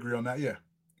we could agree on that. Yeah,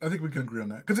 I think we can agree on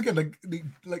that because again,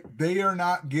 they are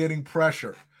not getting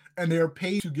pressure, and they are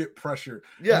paid to get pressure.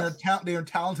 Yes, they are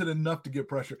talented enough to get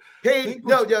pressure. Paid?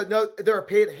 No, they're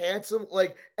paid handsome.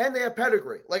 Like, and they have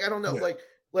pedigree. Like I don't know. Yeah.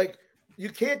 Like you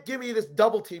can't give me this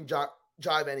double team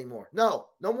jive anymore. No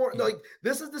more. Yeah. Like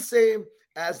this is the same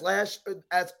as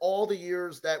all the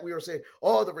years that we were saying,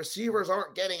 oh, the receivers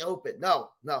aren't getting open. No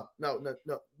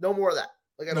more of that.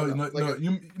 Like I don't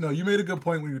know. You made a good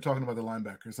point when you were talking about the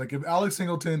linebackers. Like if Alex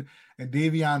Singleton and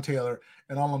Davion Taylor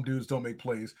and all them dudes don't make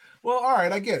plays, well, all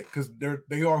right, I get it because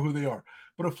they are who they are.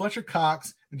 But if Fletcher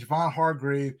Cox and Javon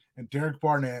Hargrave and Derek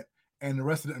Barnett and the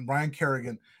rest of them, and Brian Kerrigan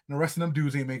and the rest of them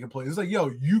dudes ain't making plays, it's like, yo,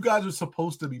 you guys are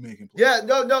supposed to be making plays. Yeah,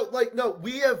 no,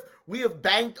 we have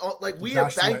banked on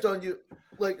on you.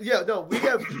 Like, yeah, no,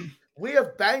 we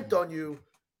have banked on you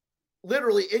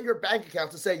literally in your bank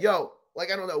account to say, yo,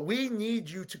 like, I don't know, we need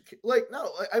you to, like,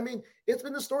 no, I mean, it's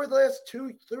been the story the last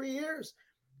 2-3 years.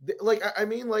 Like, I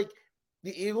mean, like,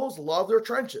 the Eagles love their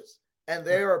trenches, and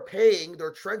they are paying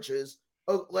their trenches,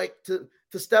 like, to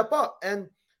step up. And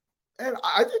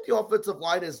I think the offensive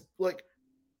line is, like,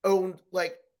 owned,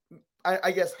 like,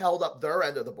 I guess held up their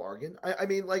end of the bargain. I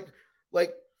mean, like,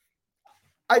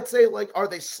 I'd say, like, are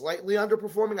they slightly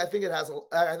underperforming? I think it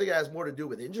has more to do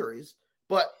with injuries.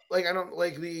 But like I don't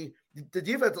like the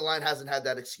defensive line hasn't had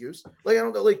that excuse. Like I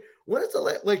don't know, like when it's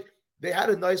like they had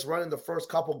a nice run in the first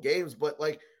couple games, but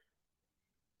like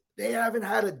they haven't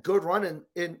had a good run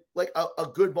in like a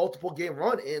good multiple game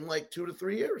run in like 2 to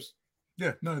 3 years.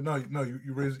 Yeah, no,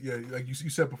 you raised, yeah, like you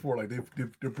said before, like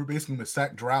they're basically in a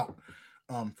sack drought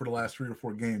for the last 3 or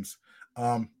 4 games.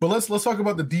 But let's talk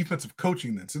about the defensive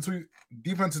coaching then. Since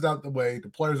defense is out the way, the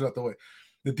players are out the way,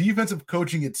 the defensive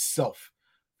coaching itself.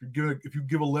 If you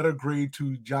give a letter grade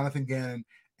to Jonathan Gannon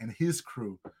and his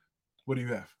crew, what do you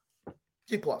have?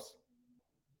 D plus.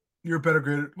 You're a better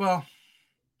grader. Well,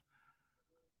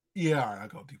 yeah, all right, I'll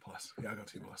go D plus. Yeah, I'll go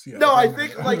D plus. Yeah. No, I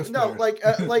think I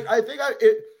think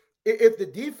if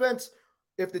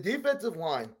the defensive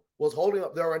line was holding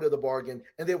up their end of the bargain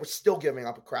and they were still giving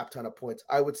up a crap ton of points,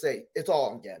 I would say it's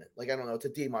all on Gannon. Like I don't know, it's a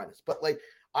D minus. But like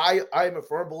I'm a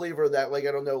firm believer that like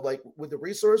I don't know, like with the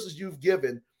resources you've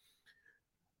given,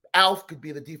 Alf could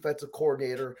be the defensive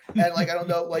coordinator, and like I don't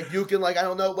know, like you can like I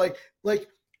don't know, like,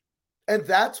 and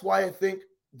that's why I think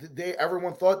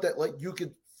everyone thought that like you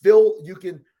can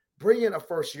bring in a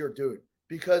first year dude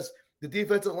because the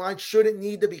defensive line shouldn't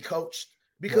need to be coached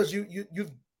because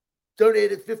you've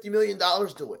donated $50 million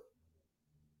to it.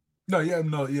 No,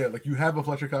 like you have a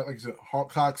Fletcher Cox, like you said,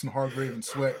 Cox and Hargrave and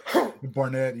Sweat and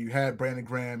Barnett, and you had Brandon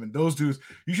Graham and those dudes.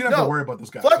 You shouldn't have to worry about those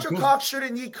guys. Cox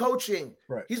shouldn't need coaching.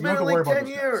 Right. He's been in like 10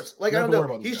 years. Like I don't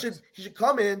know. He should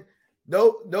come in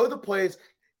know the plays,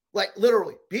 like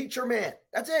literally beat your man.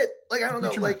 That's it. Like, I don't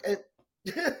know, like,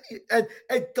 and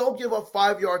don't give up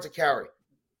 5 yards of carry.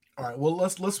 All right, well,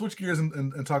 let's switch gears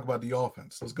and talk about the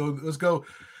offense. Let's go.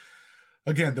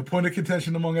 Again, the point of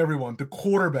contention among everyone, the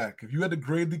quarterback. If you had to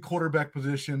grade the quarterback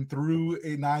position through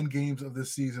 9 games of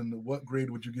this season, what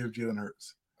grade would you give Jalen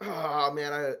Hurts? Oh,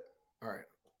 man. All right.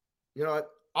 You know what?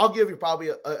 I'll give you probably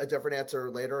a different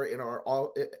answer later in our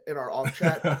off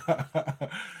chat.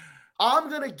 I'm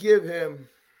going to give him,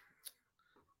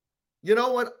 you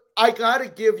know what? I got to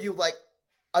give you like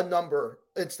a number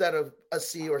instead of a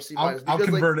C or C minus. I'll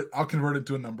convert it. I'll convert it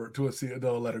to a number, to a C, a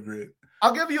letter grade.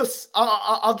 I'll give you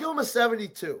I'll give him a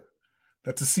 72.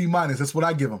 That's a C minus. That's what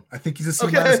I give him. I think he's a C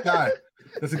minus guy.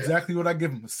 That's exactly what I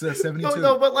give him. 72.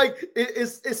 No, but like,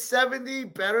 is 70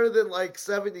 better than like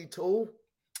 72?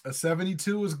 A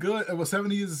 72 is good. Well,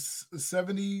 70 is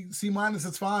 70 C minus.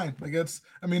 It's fine. Like that's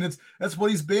what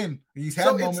he's been. He's had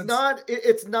moments.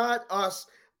 It's not us.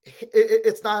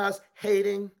 It's not us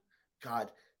hating. God,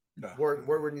 no.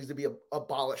 Word needs to be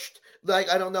abolished. Like,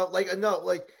 I don't know. Like, no,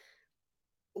 like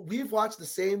we've watched the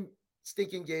same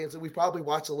stinking games, and we probably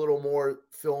watched a little more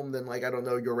film than like, I don't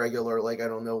know, your regular, like, I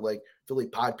don't know, like Philly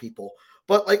pod people.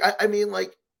 But like, I mean,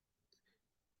 like,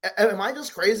 am I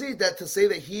just crazy that to say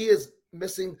that he is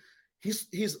missing,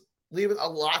 he's leaving a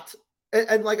lot,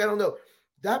 and like, I don't know,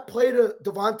 that play to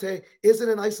Devontae isn't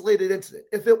an isolated incident.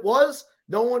 If it was,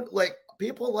 no one, like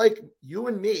people like you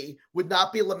and me would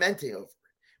not be lamenting over it.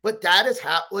 But that is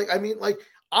like, I mean, like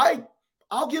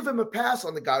I'll give him a pass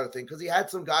on the Goddard thing because he had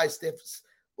some guys stiff,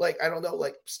 like, I don't know,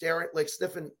 like staring, like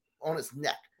sniffing on his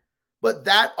neck. But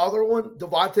that other one,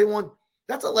 Devontae one,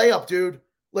 that's a layup, dude.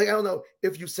 Like, I don't know,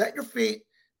 if you set your feet,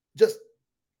 just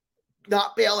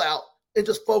not bail out and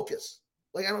just focus.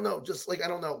 Like, I don't know, just like, I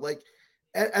don't know, like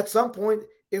at some point,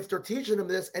 if they're teaching him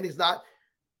this and he's not,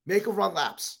 make him run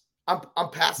laps. I'm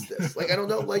past this. Like, I don't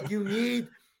know, like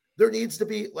there needs to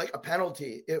be like a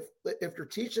penalty if you're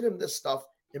teaching him this stuff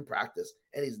in practice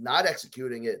and he's not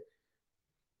executing it.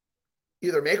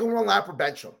 Either make him run lap or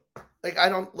bench him. Like, I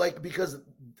don't like, because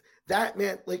that,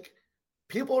 man, like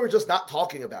people are just not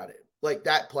talking about it. Like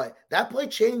that play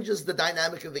changes the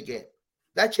dynamic of the game.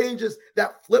 That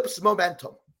flips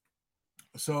momentum.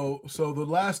 So the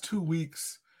last 2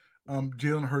 weeks,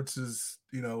 Jalen Hurts is,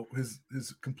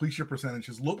 his completion percentage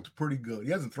has looked pretty good.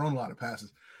 He hasn't thrown a lot of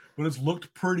passes, but it's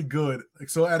looked pretty good. Like,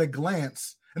 so at a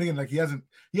glance, and again, like he hasn't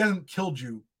killed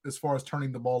you as far as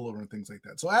turning the ball over and things like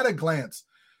that. So at a glance,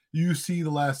 you see the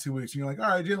last 2 weeks, and you're like, all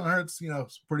right, Jalen Hurts, it's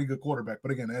a pretty good quarterback.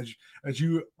 But again, as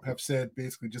you have said,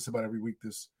 basically just about every week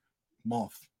this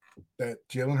month, that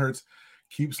Jalen Hurts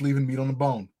keeps leaving meat on the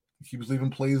bone. He keeps leaving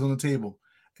plays on the table.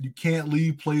 And you can't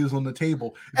leave plays on the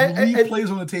table. If you leave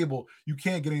plays on the table, you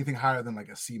can't get anything higher than like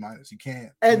a C minus. You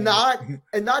can't. And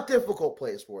not difficult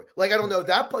plays for it. Like, I don't know,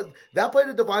 that play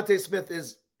to Devontae Smith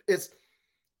is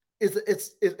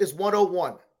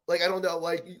 101. Like, I don't know,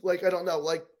 like I don't know,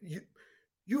 like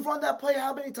you run that play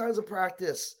how many times in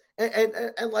practice?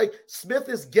 And like Smith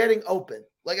is getting open.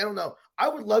 Like, I don't know. I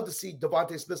would love to see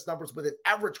Devontae Smith's numbers with an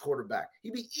average quarterback.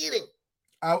 He'd be eating.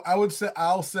 I'll say,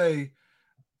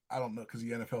 I don't know, because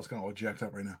the NFL is kind of all jacked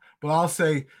up right now, but I'll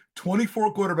say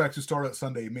 24 quarterbacks who start at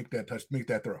Sunday make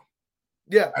that throw.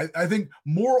 Yeah. I think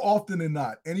more often than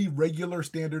not, any regular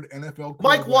standard NFL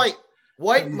Mike White.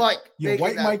 White Mike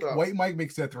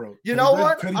makes that throw. You know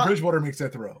what? Teddy Bridgewater makes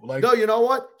that throw. Like, no, you know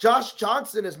what? Josh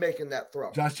Johnson is making that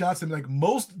throw. Josh Johnson, like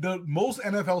most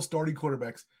NFL starting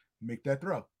quarterbacks make that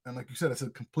throw. And like you said, it's a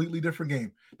completely different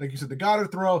game. Like you said, the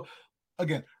Goddard throw,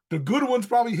 again, the good ones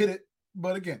probably hit it,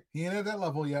 but again, he ain't at that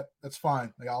level yet. That's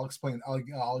fine. Like, I'll explain.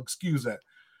 I'll excuse that.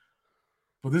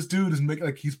 But this dude is making,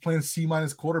 like, he's playing C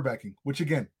minus quarterbacking, which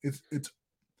again, it's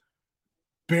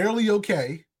barely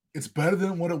okay. It's better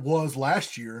than what it was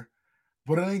last year,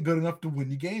 but it ain't good enough to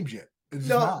win you games yet. It's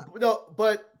not. No,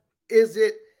 but is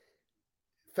it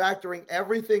factoring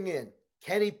everything in?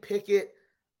 Kenny Pickett,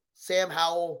 Sam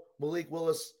Howell, Malik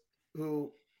Willis,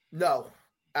 no,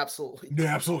 absolutely.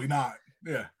 Yeah, absolutely not.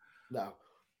 Yeah. No.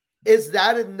 Is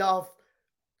that enough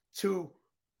to,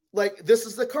 like, this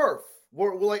is the curve.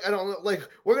 We're like, I don't know, like,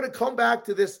 we're going to come back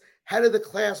to this head of the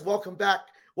class, welcome back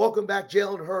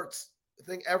Jalen Hurts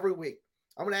thing every week.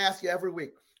 I'm going to ask you every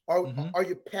week, are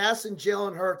you passing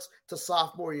Jalen Hurts to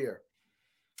sophomore year?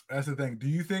 That's the thing. Do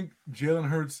you think Jalen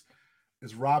Hurts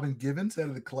is Robin Givens out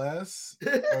of the class?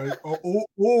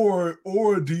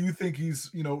 or do you think he's,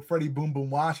 Freddie Boom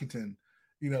Boom Washington,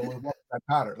 with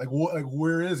Potter? Like,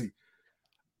 where is he?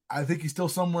 I think he's still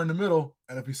somewhere in the middle.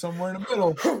 And if he's somewhere in the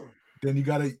middle, then you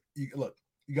got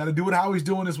to do what Howie's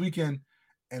doing this weekend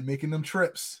and making them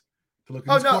trips to look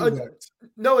at these quarterbacks.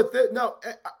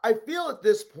 I feel at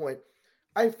this point,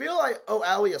 I feel I owe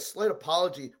Allie a slight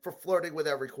apology for flirting with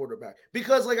every quarterback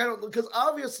because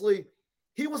obviously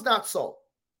he was not sold.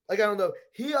 Like, I don't know.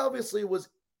 He obviously was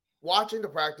watching the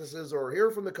practices or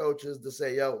hearing from the coaches to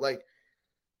say, yo, like,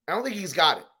 I don't think he's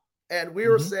got it. And we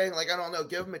were saying, like, I don't know,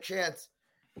 give him a chance.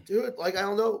 Dude, like, I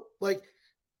don't know. Like,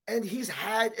 and he's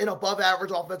had an above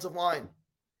average offensive line.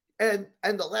 And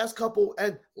the last couple,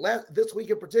 this week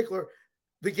in particular,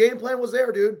 the game plan was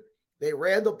there, dude. They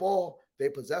ran the ball. They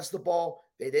possessed the ball.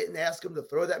 They didn't ask him to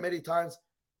throw that many times.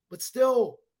 But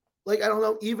still, like, I don't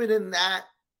know, even in that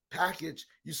package,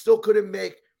 you still couldn't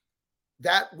make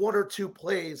that one or two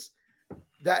plays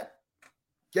that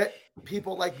get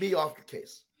people like me off your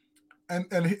case.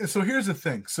 And so here's the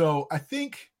thing. So I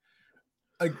think,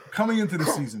 like, coming into the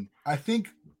season, I think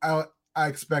I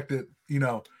expected, you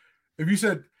know, if you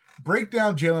said break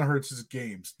down Jalen Hurts'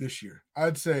 games this year,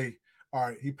 I'd say, all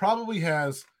right, he probably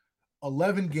has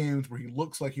 11 games where he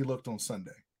looks like he looked on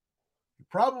Sunday. He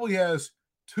probably has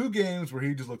 2 games where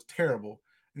he just looks terrible.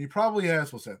 And he probably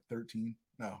has, what's that, 13?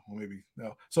 No, well, maybe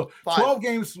no. So 12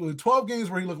 games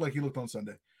where he looked like he looked on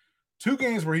Sunday. 2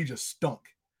 games where he just stunk.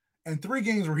 And 3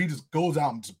 games where he just goes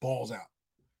out and just balls out.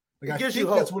 Like, I think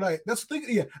that's what I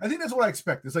think that's what I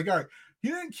expect. It's like, all right, he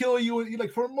didn't kill you.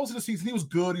 Like, for most of the season, he was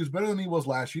good. He was better than he was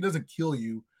last year. He doesn't kill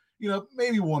you. You know,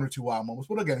 maybe 1 or 2 wild moments.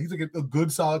 But again, he's like a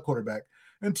good, solid quarterback.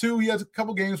 And 2, he has a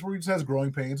couple games where he just has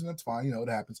growing pains, and that's fine. You know, it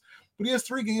happens. But he has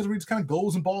 3 games where he just kind of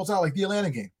goes and balls out, like the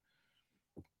Atlanta game.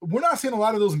 We're not seeing a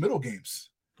lot of those middle games.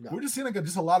 No. We're just seeing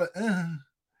just a lot of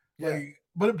like,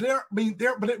 but they're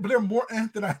more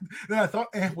than I thought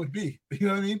would be. You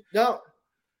know what I mean?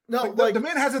 No, like the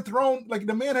man hasn't thrown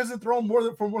more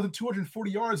than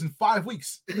 240 yards in 5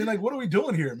 weeks. I mean, like, what are we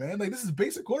doing here, man? Like, this is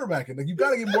basic quarterbacking. Like, you got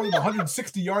to get more than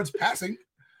 160 yards passing.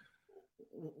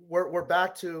 We're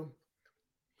back to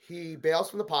he bails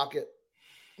from the pocket.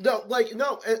 I'm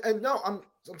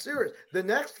serious. The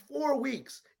next 4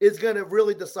 weeks is going to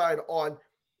really decide on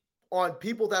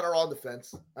people that are on the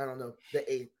fence. I don't know, the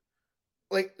 8th.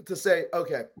 Like, to say,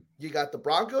 okay, you got the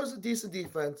Broncos, a decent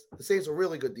defense. The Saints, a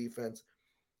really good defense.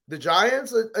 The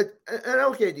Giants, an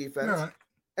okay defense.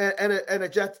 Right. And a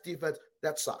Jets defense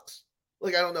that sucks.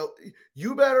 Like, I don't know.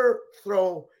 You better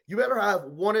have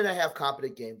 1.5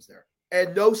 competent games there.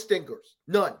 And no stinkers.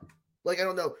 None. Like, I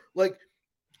don't know. Like,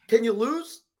 can you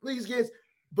lose these games?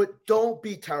 But don't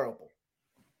be terrible.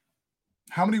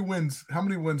 How many wins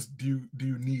do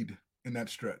you need in that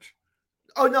stretch?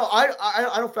 Oh no, I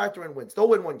don't factor in wins. They'll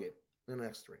win 1 game in the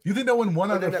next 3. You think they'll win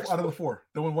 1 out of the 4?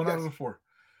 They'll win 1 out of the 4.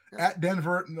 Yes. At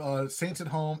Denver, Saints at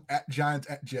home, at Giants,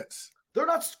 at Jets. They're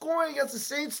not scoring against the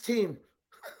Saints team.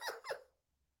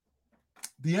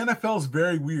 The NFL is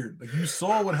very weird. Like, you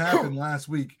saw what happened last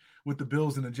week with the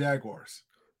Bills and the Jaguars.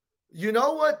 You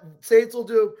know what Saints will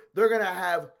do? They're going to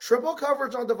have triple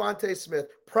coverage on Devontae Smith,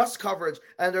 press coverage,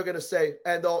 and they're going to say,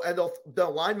 and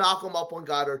they'll line Malcolm up on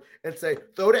Goddard and say,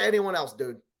 throw to anyone else,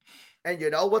 dude. And you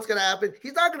know what's going to happen?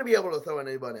 He's not going to be able to throw at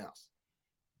anybody else.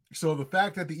 So the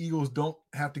fact that the Eagles don't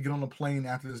have to get on a plane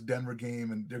after this Denver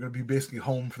game and they're going to be basically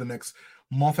home for the next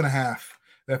month and a half,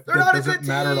 that doesn't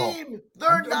matter at all.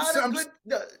 They're not a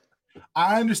good.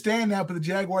 I understand that, but the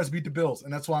Jaguars beat the Bills,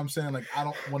 and that's why I'm saying, like, I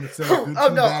don't want to say good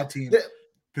team, bad team,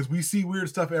 because we see weird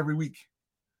stuff every week.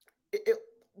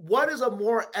 What is a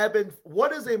more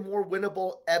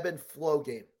winnable ebb and flow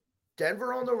game?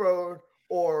 Denver on the road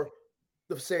or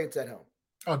the Saints at home?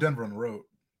 Oh, Denver on the road.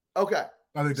 Okay,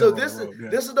 I think so. This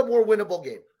is the more winnable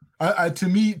game.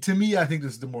 To me, I think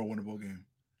this is the more winnable game.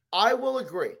 I will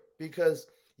agree because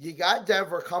you got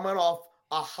Denver coming off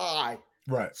a high,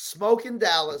 right? Smoking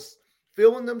Dallas.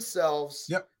 Feeling themselves.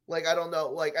 Yep. Like, I don't know.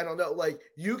 Like,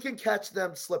 you can catch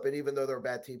them slipping, even though they're a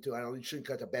bad team too. You shouldn't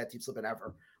catch a bad team slipping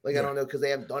ever. Like, I don't know, because they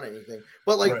haven't done anything.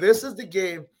 But like, This is the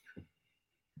game.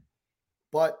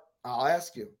 But I'll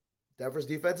ask you, Denver's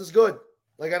defense is good.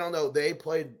 Like, I don't know. They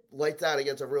played lights out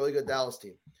against a really good Dallas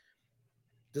team.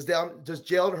 Does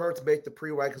Jalen Hurts make the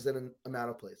prerequisite amount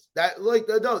of plays? That's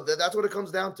what it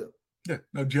comes down to. Yeah.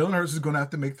 Now, Jalen Hurts is going to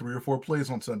have to make 3 or 4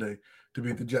 plays on Sunday to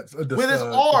beat the Jets. With his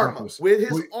arm.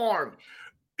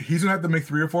 He's going to have to make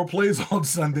 3 or 4 plays on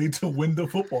Sunday to win the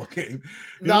football game.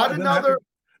 Not another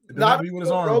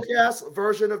broke-ass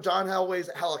version of John Elway's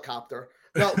helicopter.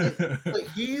 No, like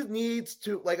he needs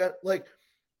to, like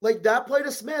that play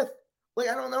to Smith. Like,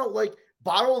 I don't know. Like,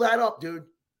 bottle that up, dude.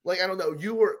 Like, I don't know.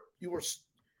 You were just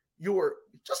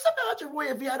imagine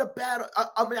if he had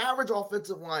an average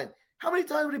offensive line. How many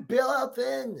times would he bail out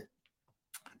then?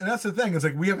 And that's the thing. It's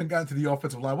like we haven't gotten to the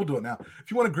offensive line. We'll do it now.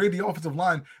 If you want to grade the offensive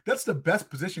line, that's the best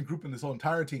position group in this whole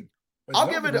entire team.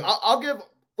 I'll give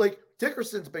like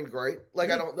Dickerson's been great.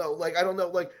 Like I don't know. Like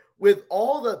with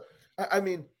all the, I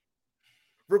mean,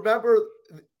 remember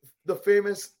the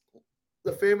famous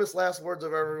last words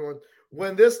of everyone.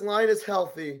 When this line is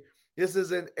healthy, this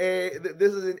is an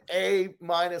A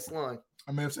minus line.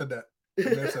 I may have said that.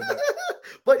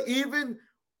 But even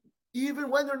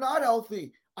when they're not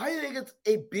healthy, I think it's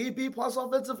a B plus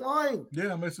offensive line.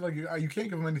 Yeah, I mean, it's like you can't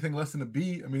give them anything less than a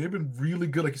B. I mean, they've been really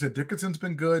good. Like you said, Dickerson's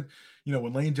been good. You know,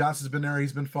 when Lane Johnson's been there,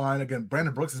 he's been fine. Again,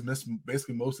 Brandon Brooks has missed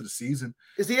basically most of the season.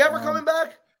 Is he ever coming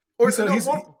back? Or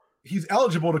he's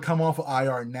eligible to come off of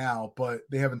IR now, but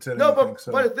they haven't said anything. No,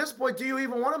 but at this point, do you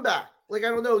even want him back? Like, I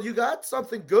don't know. You got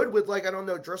something good with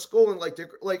Driscoll and and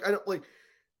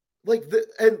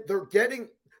they're getting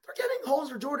holes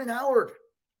for Jordan Howard.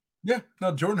 Yeah,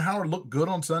 no, Jordan Howard looked good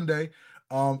on Sunday.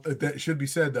 That should be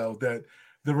said, though, that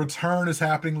the return is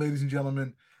happening, ladies and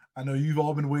gentlemen. I know you've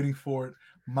all been waiting for it.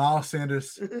 Miles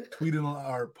Sanders tweeted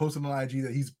or posted on IG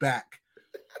that he's back.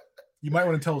 You might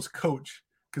want to tell his coach,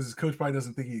 because his coach probably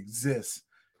doesn't think he exists,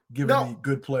 given the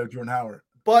good play of Jordan Howard.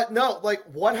 But no, like,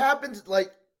 what happens?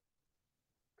 Like,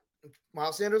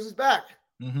 Miles Sanders is back.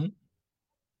 Mm-hmm.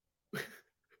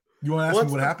 You want to ask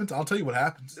me what happens? I'll tell you what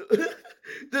happens.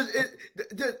 Does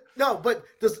the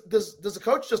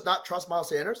coach just not trust Miles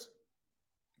Sanders?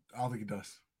 I don't think he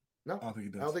does. No, I don't think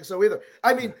he does. I don't think so either.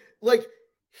 I mean, like,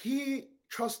 he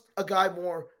trusts a guy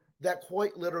more that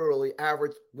quite literally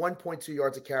averaged 1.2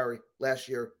 yards a carry last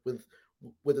year with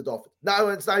the Dolphins. No,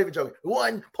 it's not even joking.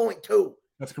 1.2.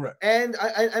 That's correct. And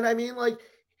I mean, like,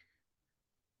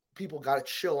 people got to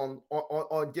chill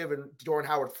on giving Jordan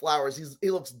Howard flowers. He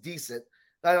looks decent.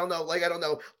 I don't know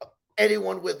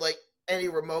anyone with like any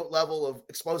remote level of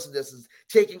explosiveness is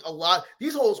taking a lot.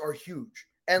 These holes are huge.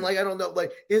 And like, I don't know,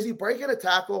 like, is he breaking a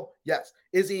tackle? Yes.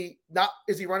 Is he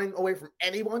running away from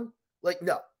anyone? Like,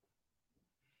 no.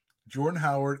 Jordan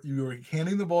Howard, you are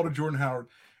handing the ball to Jordan Howard,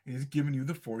 and he's giving you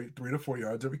the 3 to 4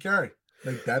 yards every carry.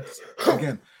 Like, that's,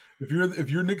 again, if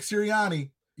you're Nick Sirianni,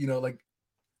 you know, like,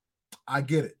 I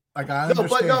get it. Like, I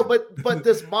understand. But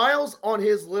does Miles on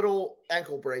his little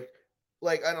ankle break,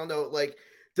 like, I don't know, like,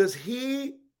 does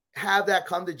he have that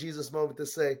come to Jesus moment to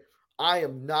say, I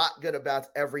am not going to bounce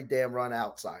every damn run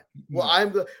outside? Well, I'm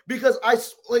going to, because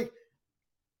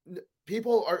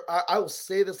people are, I will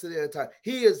say this to the end of time.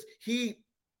 He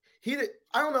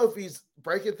I don't know if he's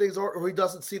breaking things or he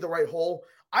doesn't see the right hole.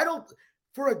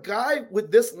 For a guy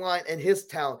with this line and his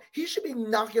talent, he should be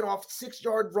knocking off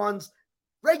 6-yard runs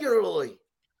regularly.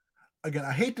 Again,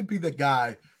 I hate to be the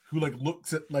guy who like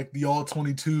looks at like the all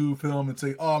 22 film and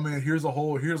say, oh man, here's a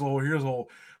hole.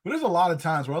 But there's a lot of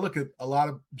times where I look at a lot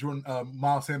of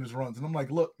Miles Sanders runs and I'm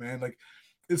like, look, man, like,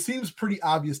 it seems pretty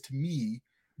obvious to me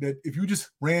that if you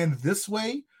just ran this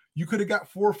way, you could have got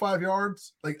 4 or 5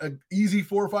 yards, like an easy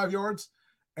 4 or 5 yards.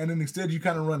 And then instead you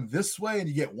kind of run this way and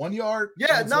you get 1 yard.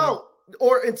 Yeah, no.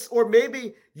 Or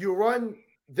maybe you run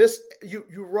this, you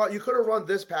could have run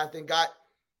this path and got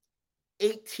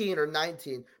 18 or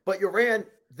 19, but you ran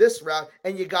this route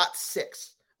and you got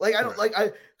 6. Like, I don't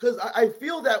because I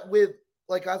feel that with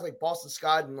like guys like Boston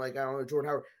Scott and like, I don't know, Jordan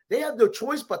Howard, they have no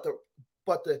choice but to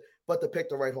pick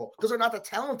the right hole because they're not that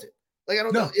talented. Like, I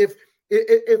don't know if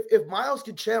Miles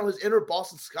can channel his inner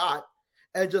Boston Scott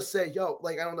and just say, yo,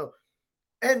 like, I don't know.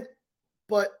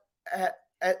 But at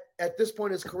this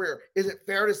point in his career, is it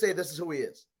fair to say this is who he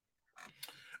is?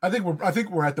 I think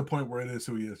we're at the point where it is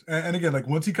who he is. And again, like,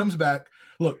 once he comes back,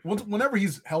 look, whenever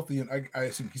he's healthy, and I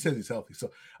assume he says he's healthy,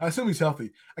 so I assume he's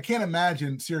healthy. I can't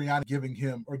imagine Sirianni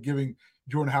giving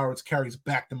Jordan Howard's carries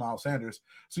back to Miles Sanders.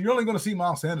 So you're only going to see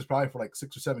Miles Sanders probably for like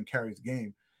 6 or 7 carries a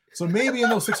game. So maybe in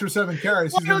those 6 or 7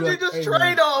 carries, why don't you just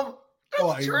trade him?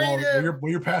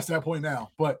 You're past that point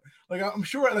now. But like, I'm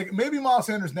sure, like, maybe Miles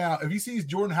Sanders now, if he sees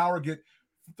Jordan Howard get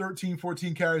 13,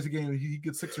 14 carries a game, he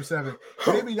gets 6 or 7.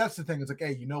 Maybe that's the thing. It's like,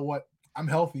 hey, you know what? I'm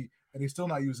healthy, and he's still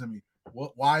not using me.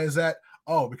 Why is that?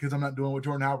 Oh, because I'm not doing what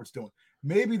Jordan Howard's doing.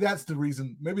 Maybe that's the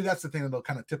reason. Maybe that's the thing that'll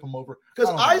kind of tip him over.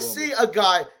 Because I see a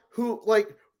guy who, like,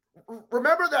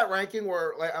 remember that ranking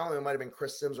where, like, I don't know, it might have been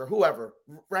Chris Sims or whoever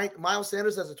ranked Miles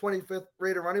Sanders as a 25th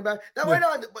rated running back. That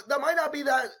might not be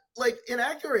that, like,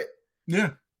 inaccurate.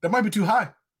 Yeah, that might be too high.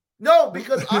 No,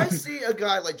 because I see a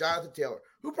guy like Jonathan Taylor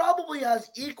who probably has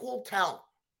equal talent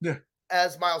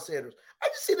as Miles Sanders. I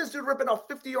just see this dude ripping off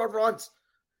 50-yard runs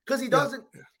because he doesn't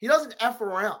F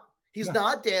around. He's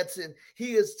not dancing.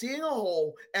 He is seeing a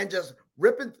hole and just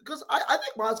ripping. Because I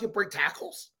think Miles can break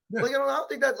tackles. Yeah. Like, I don't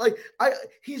think that, like,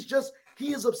 he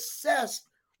is obsessed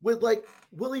with, like,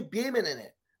 Willie Beeman in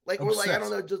it. Like, obsessed. Or like, I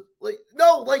don't know, just like,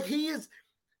 no, like, he is,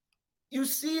 you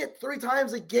see it 3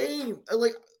 times a game.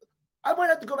 Like, I might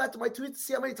have to go back to my tweets to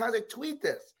see how many times I tweet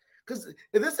this. Because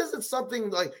this isn't something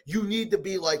like you need to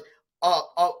be like a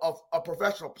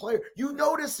professional player. You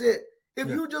notice it. If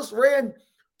you just run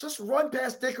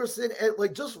past Dickerson and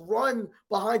like just run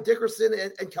behind Dickerson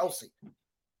and Kelsey.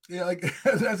 Yeah, like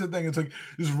that's the thing. It's like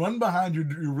just run behind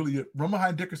run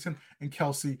behind Dickerson and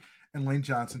Kelsey and Lane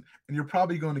Johnson, and you're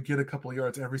probably going to get a couple of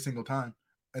yards every single time.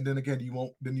 And then again, you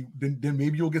won't. Then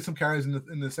maybe you'll get some carries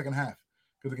in the second half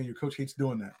because again, your coach hates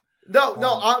doing that.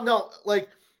 No. Like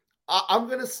I'm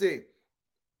gonna see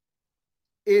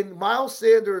in Miles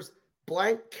Sanders'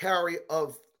 blank carry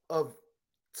of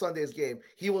Sunday's game,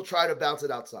 he will try to bounce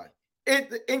it outside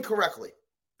incorrectly.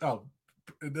 Oh,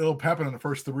 it'll happen in the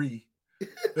first three.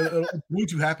 It's going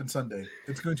to happen Sunday.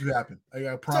 It's going to happen.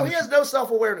 I promise. So he has no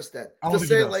self-awareness then. I don't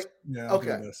think he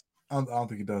does. I don't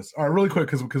think he does. All right, really quick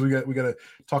because we got to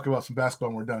talk about some basketball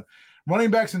when we're done.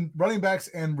 Running backs and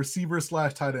receivers /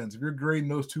 tight ends. If you're grading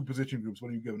those two position groups,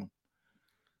 what are you giving them?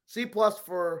 C+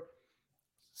 for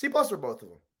both of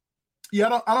them.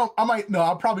 Yeah,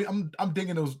 I'm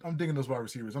digging those wide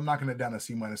receivers. I'm knocking it down to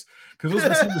C- because those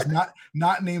receivers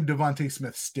not named Devontae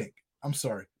Smith stink. I'm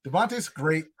sorry. Devontae's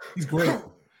great. He's great.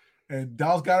 And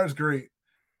Dallas Goedert's great.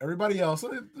 Everybody else,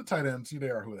 the tight ends,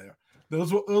 they are who they are.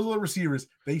 Those are the receivers.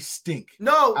 They stink.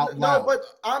 No, but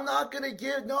I'm not going to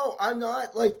give – no, I'm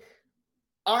not. Like,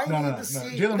 I need to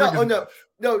see – no.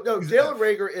 Jalen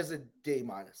Reagor is a D-.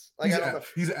 Like, I don't know.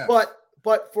 He's an F.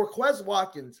 But for Quez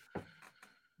Watkins,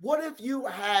 what if you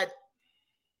had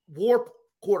warp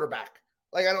quarterback?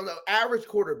 Like, I don't know, average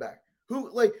quarterback. Who,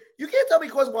 like, you can't tell me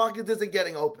Quez Watkins isn't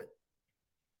getting open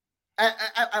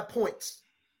at points.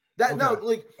 No,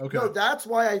 that's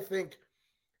why I think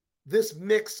this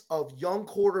mix of young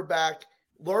quarterback,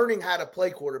 learning how to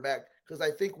play quarterback, because I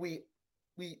think we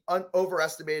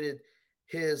overestimated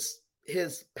his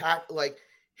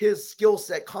skill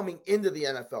set coming into the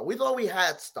NFL. We thought we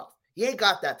had stuff. He ain't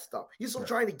got that stuff. He's still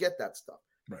trying to get that stuff.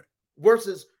 Right.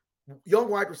 Versus young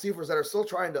wide receivers that are still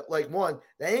trying to, like,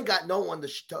 they ain't got no one to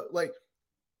like.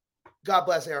 God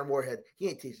bless Aaron Moorhead. He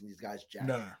ain't teaching these guys jack.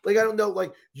 No. Like, I don't know.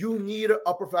 Like, you need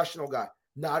a professional guy,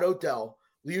 not Odell.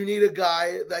 You need a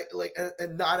guy that, like,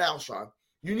 and not Alshon.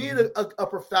 You need a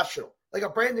professional, like a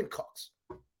Brandon Cooks,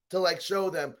 to, like, show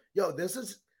them, yo, this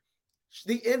is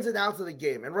the ins and outs of the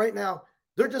game. And right now,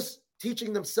 they're just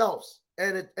teaching themselves.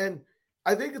 And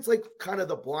I think it's like kind of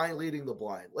the blind leading the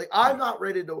blind. Like, I'm not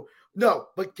ready to. No,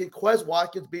 but can Quez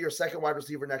Watkins be your second wide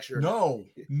receiver next year? No.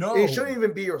 He shouldn't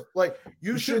even be your, like,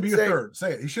 you should be your third.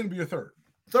 Say it. He shouldn't be your third.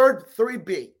 Third,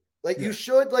 3B. Like, you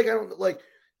should, like, I don't, like,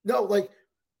 no, like,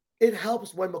 it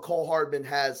helps when McCall Hardman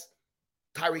has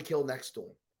Tyreek Hill next to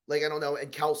him. Like, I don't know,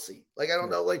 and Kelsey. Like, I don't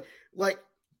know, like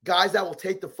guys that will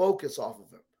take the focus off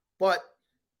of him. But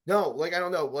no, like, I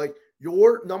don't know, like,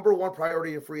 your number one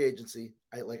priority in free agency,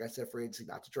 like I said, free agency,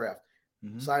 not to draft.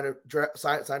 Sign a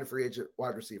free agent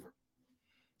wide receiver.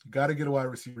 You got to get a wide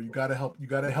receiver. You got to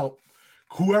help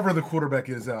whoever the quarterback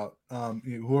is out.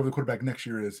 Whoever the quarterback next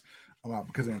year is,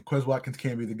 because Quez Watkins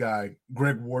can't be the guy.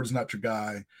 Greg Ward's not your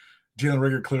guy. Jalen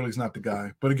Reagor clearly is not the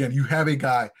guy. But again, you have a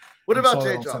guy. What about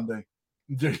Jay Jones?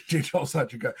 Jay Jones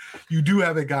not your guy. You do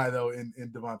have a guy though in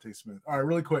Devontae Smith. All right,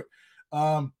 really quick.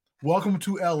 Welcome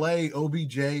to LA.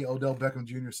 OBJ, Odell Beckham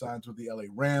Jr. signs with the LA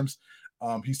Rams.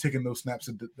 He's taking those snaps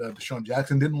that Deshaun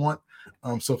Jackson didn't want.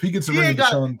 So if he gets a ring,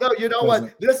 no, you know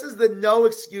what? This is the no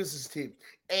excuses team.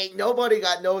 Ain't nobody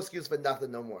got no excuse for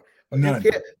nothing no more.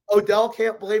 Odell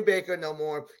can't blame Baker no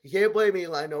more. You can't blame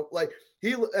Eli. No, I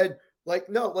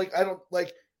don't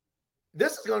like.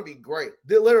 This is going to be great.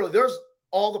 There's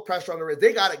all the pressure on the Reds.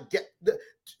 They got to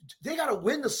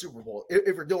win the Super Bowl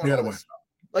if you're doing all this stuff.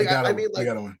 Like,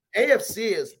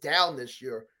 AFC is down this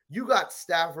year. You got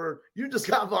Stafford. You just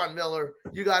got Von Miller.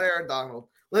 You got Aaron Donald.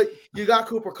 Like, you got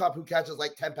Cooper Kupp, who catches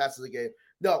like 10 passes a game.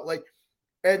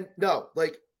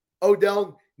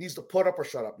 Odell needs to put up or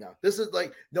shut up now. This is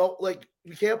you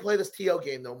can't play this TO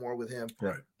game no more with him.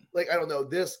 Right. Like, I don't know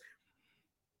this.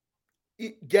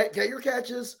 Get your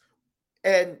catches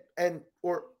and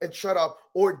shut up,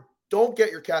 or don't get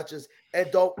your catches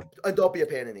and don't be a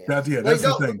pain in the ass. That's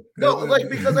the thing.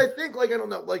 Because I think, I don't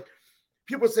know,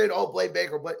 people saying, "Oh, blame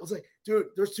Baker," but it was like, dude,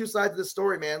 there's two sides of the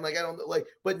story, man. Like, I don't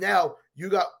but now you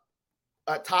got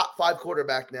a top 5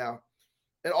 quarterback now,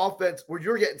 an offense where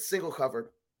you're getting single covered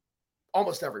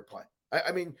almost every play.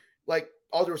 I mean,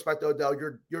 all due respect to Odell,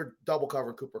 you're double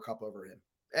covered Cooper Kupp over him,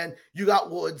 and you got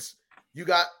Woods. You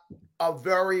got a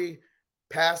very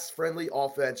pass-friendly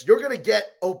offense. You're going to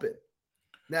get open.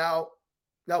 Now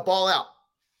ball out.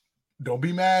 Don't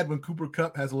be mad when Cooper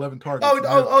Kupp has 11 targets.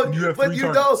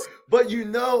 But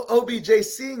OBJ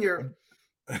Sr.,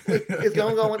 is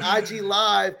going to go on IG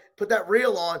Live, put that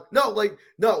reel on. No,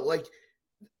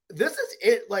 this is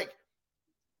it. Like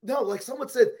someone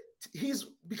said, he's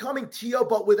becoming T.O.,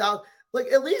 but without,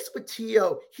 at least with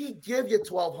T.O., he give you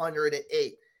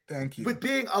 1,208. Thank you. With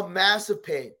being a massive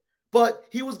pain. But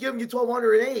he was giving you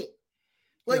 1,208.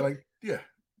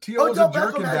 T.O. was a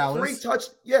jerk in had Dallas.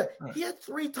 Right. He had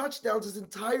 3 touchdowns his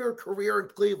entire career in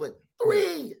Cleveland.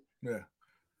 3.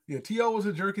 Yeah. T.O. was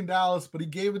a jerk in Dallas, but he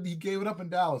gave it up in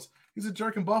Dallas. He's a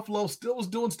jerk in Buffalo, still was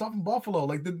doing stuff in Buffalo.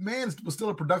 Like, the man was still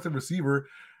a productive receiver.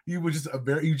 He was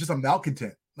just a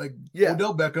malcontent.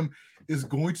 Odell Beckham is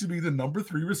going to be the number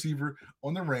 3 receiver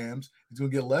on the Rams. He's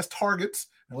going to get less targets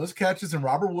and less catches than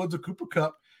Robert Woods or Cooper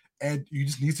Kupp, and you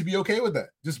just need to be okay with that.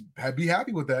 Just be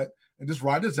happy with that and just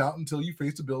ride this out until you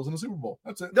face the Bills in the Super Bowl.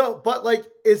 That's it. No, but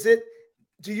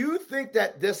do you think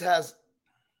that this has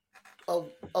a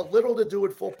little to do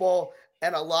with football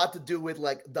and a lot to do with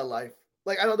the life?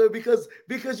 I don't know,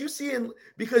 because you see him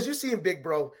Big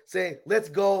Bro saying, "Let's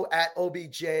go at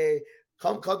OBJ,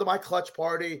 come to my clutch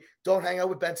party, don't hang out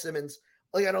with Ben Simmons."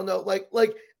 I don't know,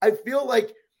 I feel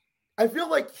like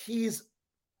he's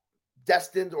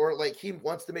destined, or he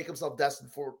wants to make himself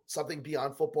destined for something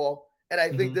beyond football. And I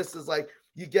think this is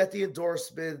you get the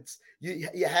endorsements, you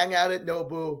hang out at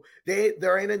Nobu.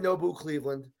 There ain't a Nobu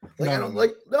Cleveland.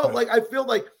 I feel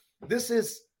like this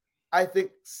is, I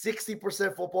think,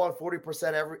 60% football and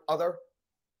 40% every other.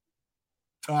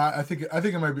 I think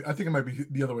it might be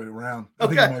the other way around.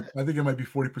 Okay. I think it might be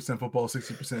 40% football,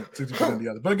 60% the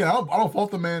other. But again, I don't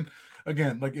fault the man.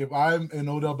 Again, if I'm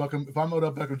Odell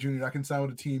Beckham Jr., I can sign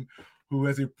with a team who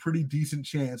has a pretty decent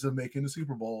chance of making the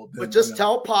Super Bowl. But just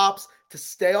tell Pops to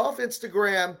stay off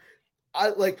Instagram.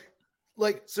 I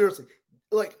seriously,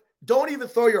 don't even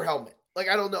throw your helmet. I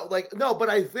don't know. No, but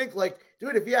I think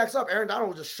dude, if he acts up, Aaron Donald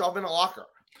will just shove in a locker.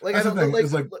 That's the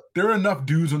thing. There are enough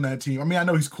dudes on that team. I mean, I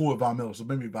know he's cool with Von Miller, so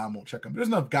maybe Von won't check him. But there's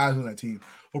enough guys on that team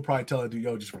who'll probably tell a dude,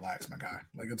 "Yo, just relax, my guy."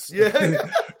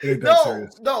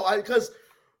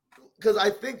 Because I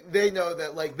think they know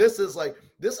that this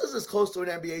is as close to an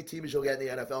NBA team as you'll get in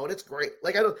the NFL, and it's great.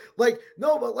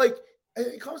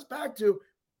 It comes back to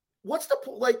what's the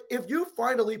point? If you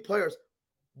find elite players,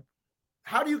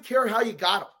 how do you care how you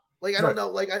got them? I don't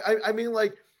know. I mean,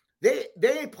 they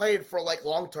ain't playing for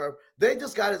long term. They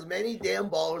just got as many damn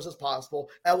ballers as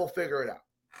possible, and we'll figure it out.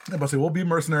 Yeah, but we'll be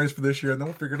mercenaries for this year, and then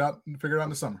we'll figure it out in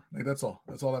the summer. That's all.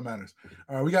 That's all that matters.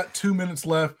 All right, we got 2 minutes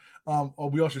left.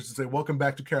 We also should say welcome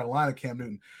back to Carolina, Cam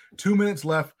Newton. 2 minutes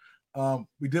left.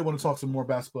 We did want to talk some more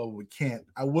basketball, but we can't.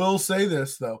 I will say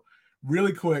this though,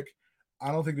 really quick.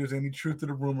 I don't think there's any truth to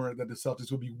the rumor that the Celtics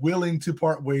would be willing to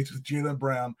part ways with Jaylen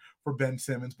Brown for Ben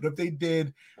Simmons. But if they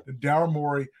did, then Daryl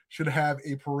Morey should have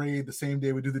a parade the same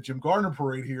day we do the Jim Gardner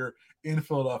parade here in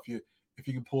Philadelphia, if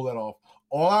you can pull that off.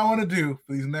 All I want to do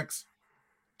for these next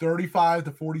 35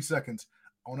 to 40 seconds,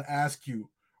 I want to ask you,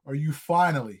 are you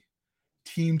finally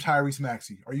Team Tyrese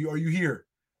Maxey? Are you here?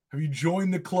 Have you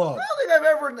joined the club? I don't think I've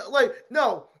ever,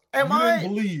 no. Am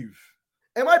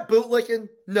I bootlicking?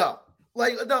 No.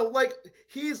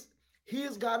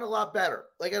 He's gotten a lot better.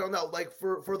 I don't know,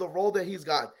 for the role that he's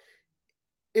got.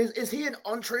 Is he an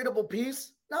untradeable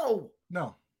piece? No.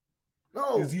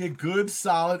 Is he a good,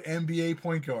 solid NBA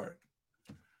point guard?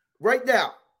 Right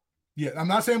now. Yeah, I'm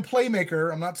not saying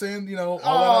playmaker. I'm not saying,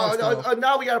 all that stuff.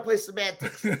 Now we got to play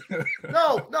semantics.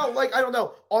 No, I don't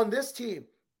know. On this team,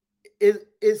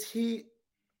 is he...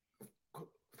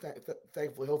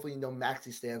 Thankfully, hopefully,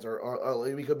 Maxey stands are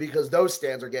because those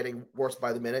stands are getting worse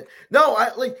by the minute. No,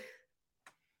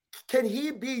 can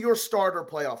he be your starter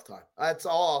playoff time? That's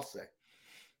all I'll say.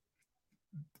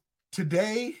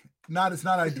 Today, it's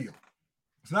not ideal.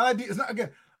 It's not ideal. It's not,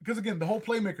 because the whole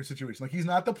playmaker situation. He's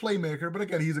not the playmaker, but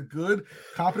again, he's a good,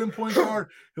 competent point guard.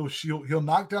 He'll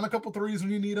knock down a couple threes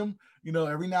when you need him.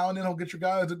 Every now and then he'll get your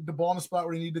guys the ball in the spot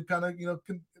where you need to kind of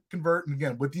convert. And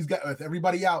again, with these guys, with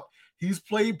everybody out, he's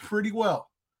played pretty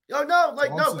well.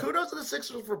 Kudos to the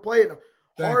Sixers for playing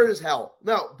hard as hell.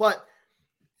 No, but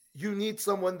you need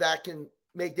someone that can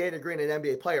make Danny Green an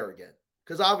NBA player again.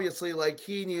 Because obviously,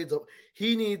 he needs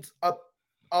a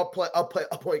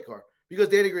point guard because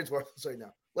Danny Green's worthless right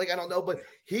now. I don't know, but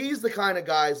he's the kind of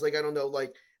guys I don't know,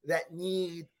 that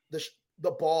need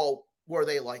the ball where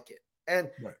they like it, and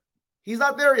he's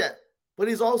not there yet. But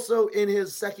he's also in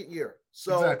his second year,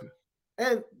 so exactly.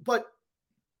 But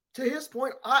to his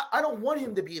point, I don't want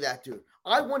him to be that dude.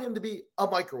 I want him to be a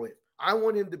microwave. I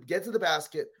want him to get to the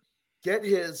basket, get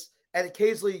his, and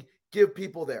occasionally give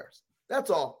people theirs. That's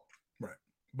all. Right.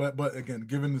 But again,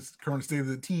 given the current state of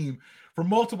the team, for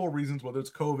multiple reasons, whether it's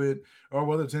COVID or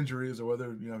whether it's injuries or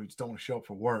whether you just don't want to show up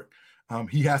for work,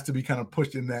 he has to be kind of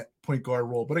pushed in that point guard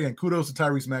role. But again, kudos to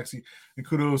Tyrese Maxey and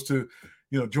kudos to,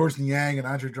 George Niang and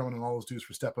Andre Drummond and all those dudes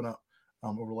for stepping up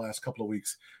over the last couple of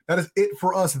weeks. That is it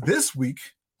for us this week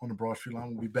on the Broad Street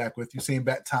Line. We'll be back with you. Same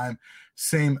bat time,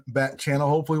 same bat channel.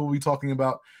 Hopefully we'll be talking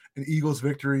about an Eagles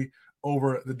victory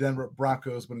over the Denver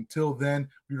Broncos. But until then,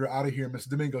 we are out of here. Mr.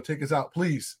 Domingo, take us out,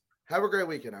 please. Have a great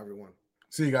weekend, everyone.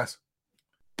 See you guys.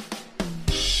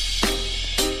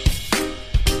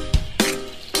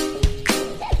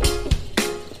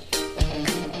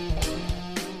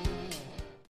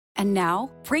 And now,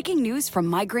 breaking news from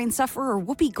migraine sufferer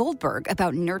Whoopi Goldberg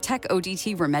about Nurtec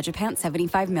ODT Rimegepant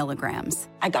 75 milligrams.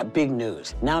 I got big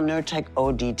news. Now Nurtec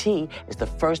ODT is the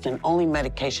first and only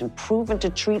medication proven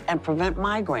to treat and prevent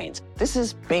migraines. This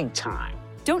is big time.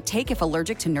 Don't take if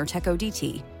allergic to Nurtec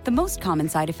ODT. The most common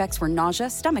side effects were nausea,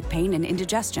 stomach pain, and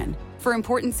indigestion. For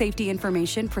important safety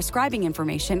information, prescribing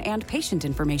information, and patient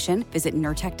information, visit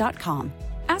Nurtec.com.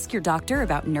 Ask your doctor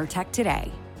about Nurtec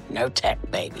today. Nurtec,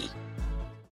 baby.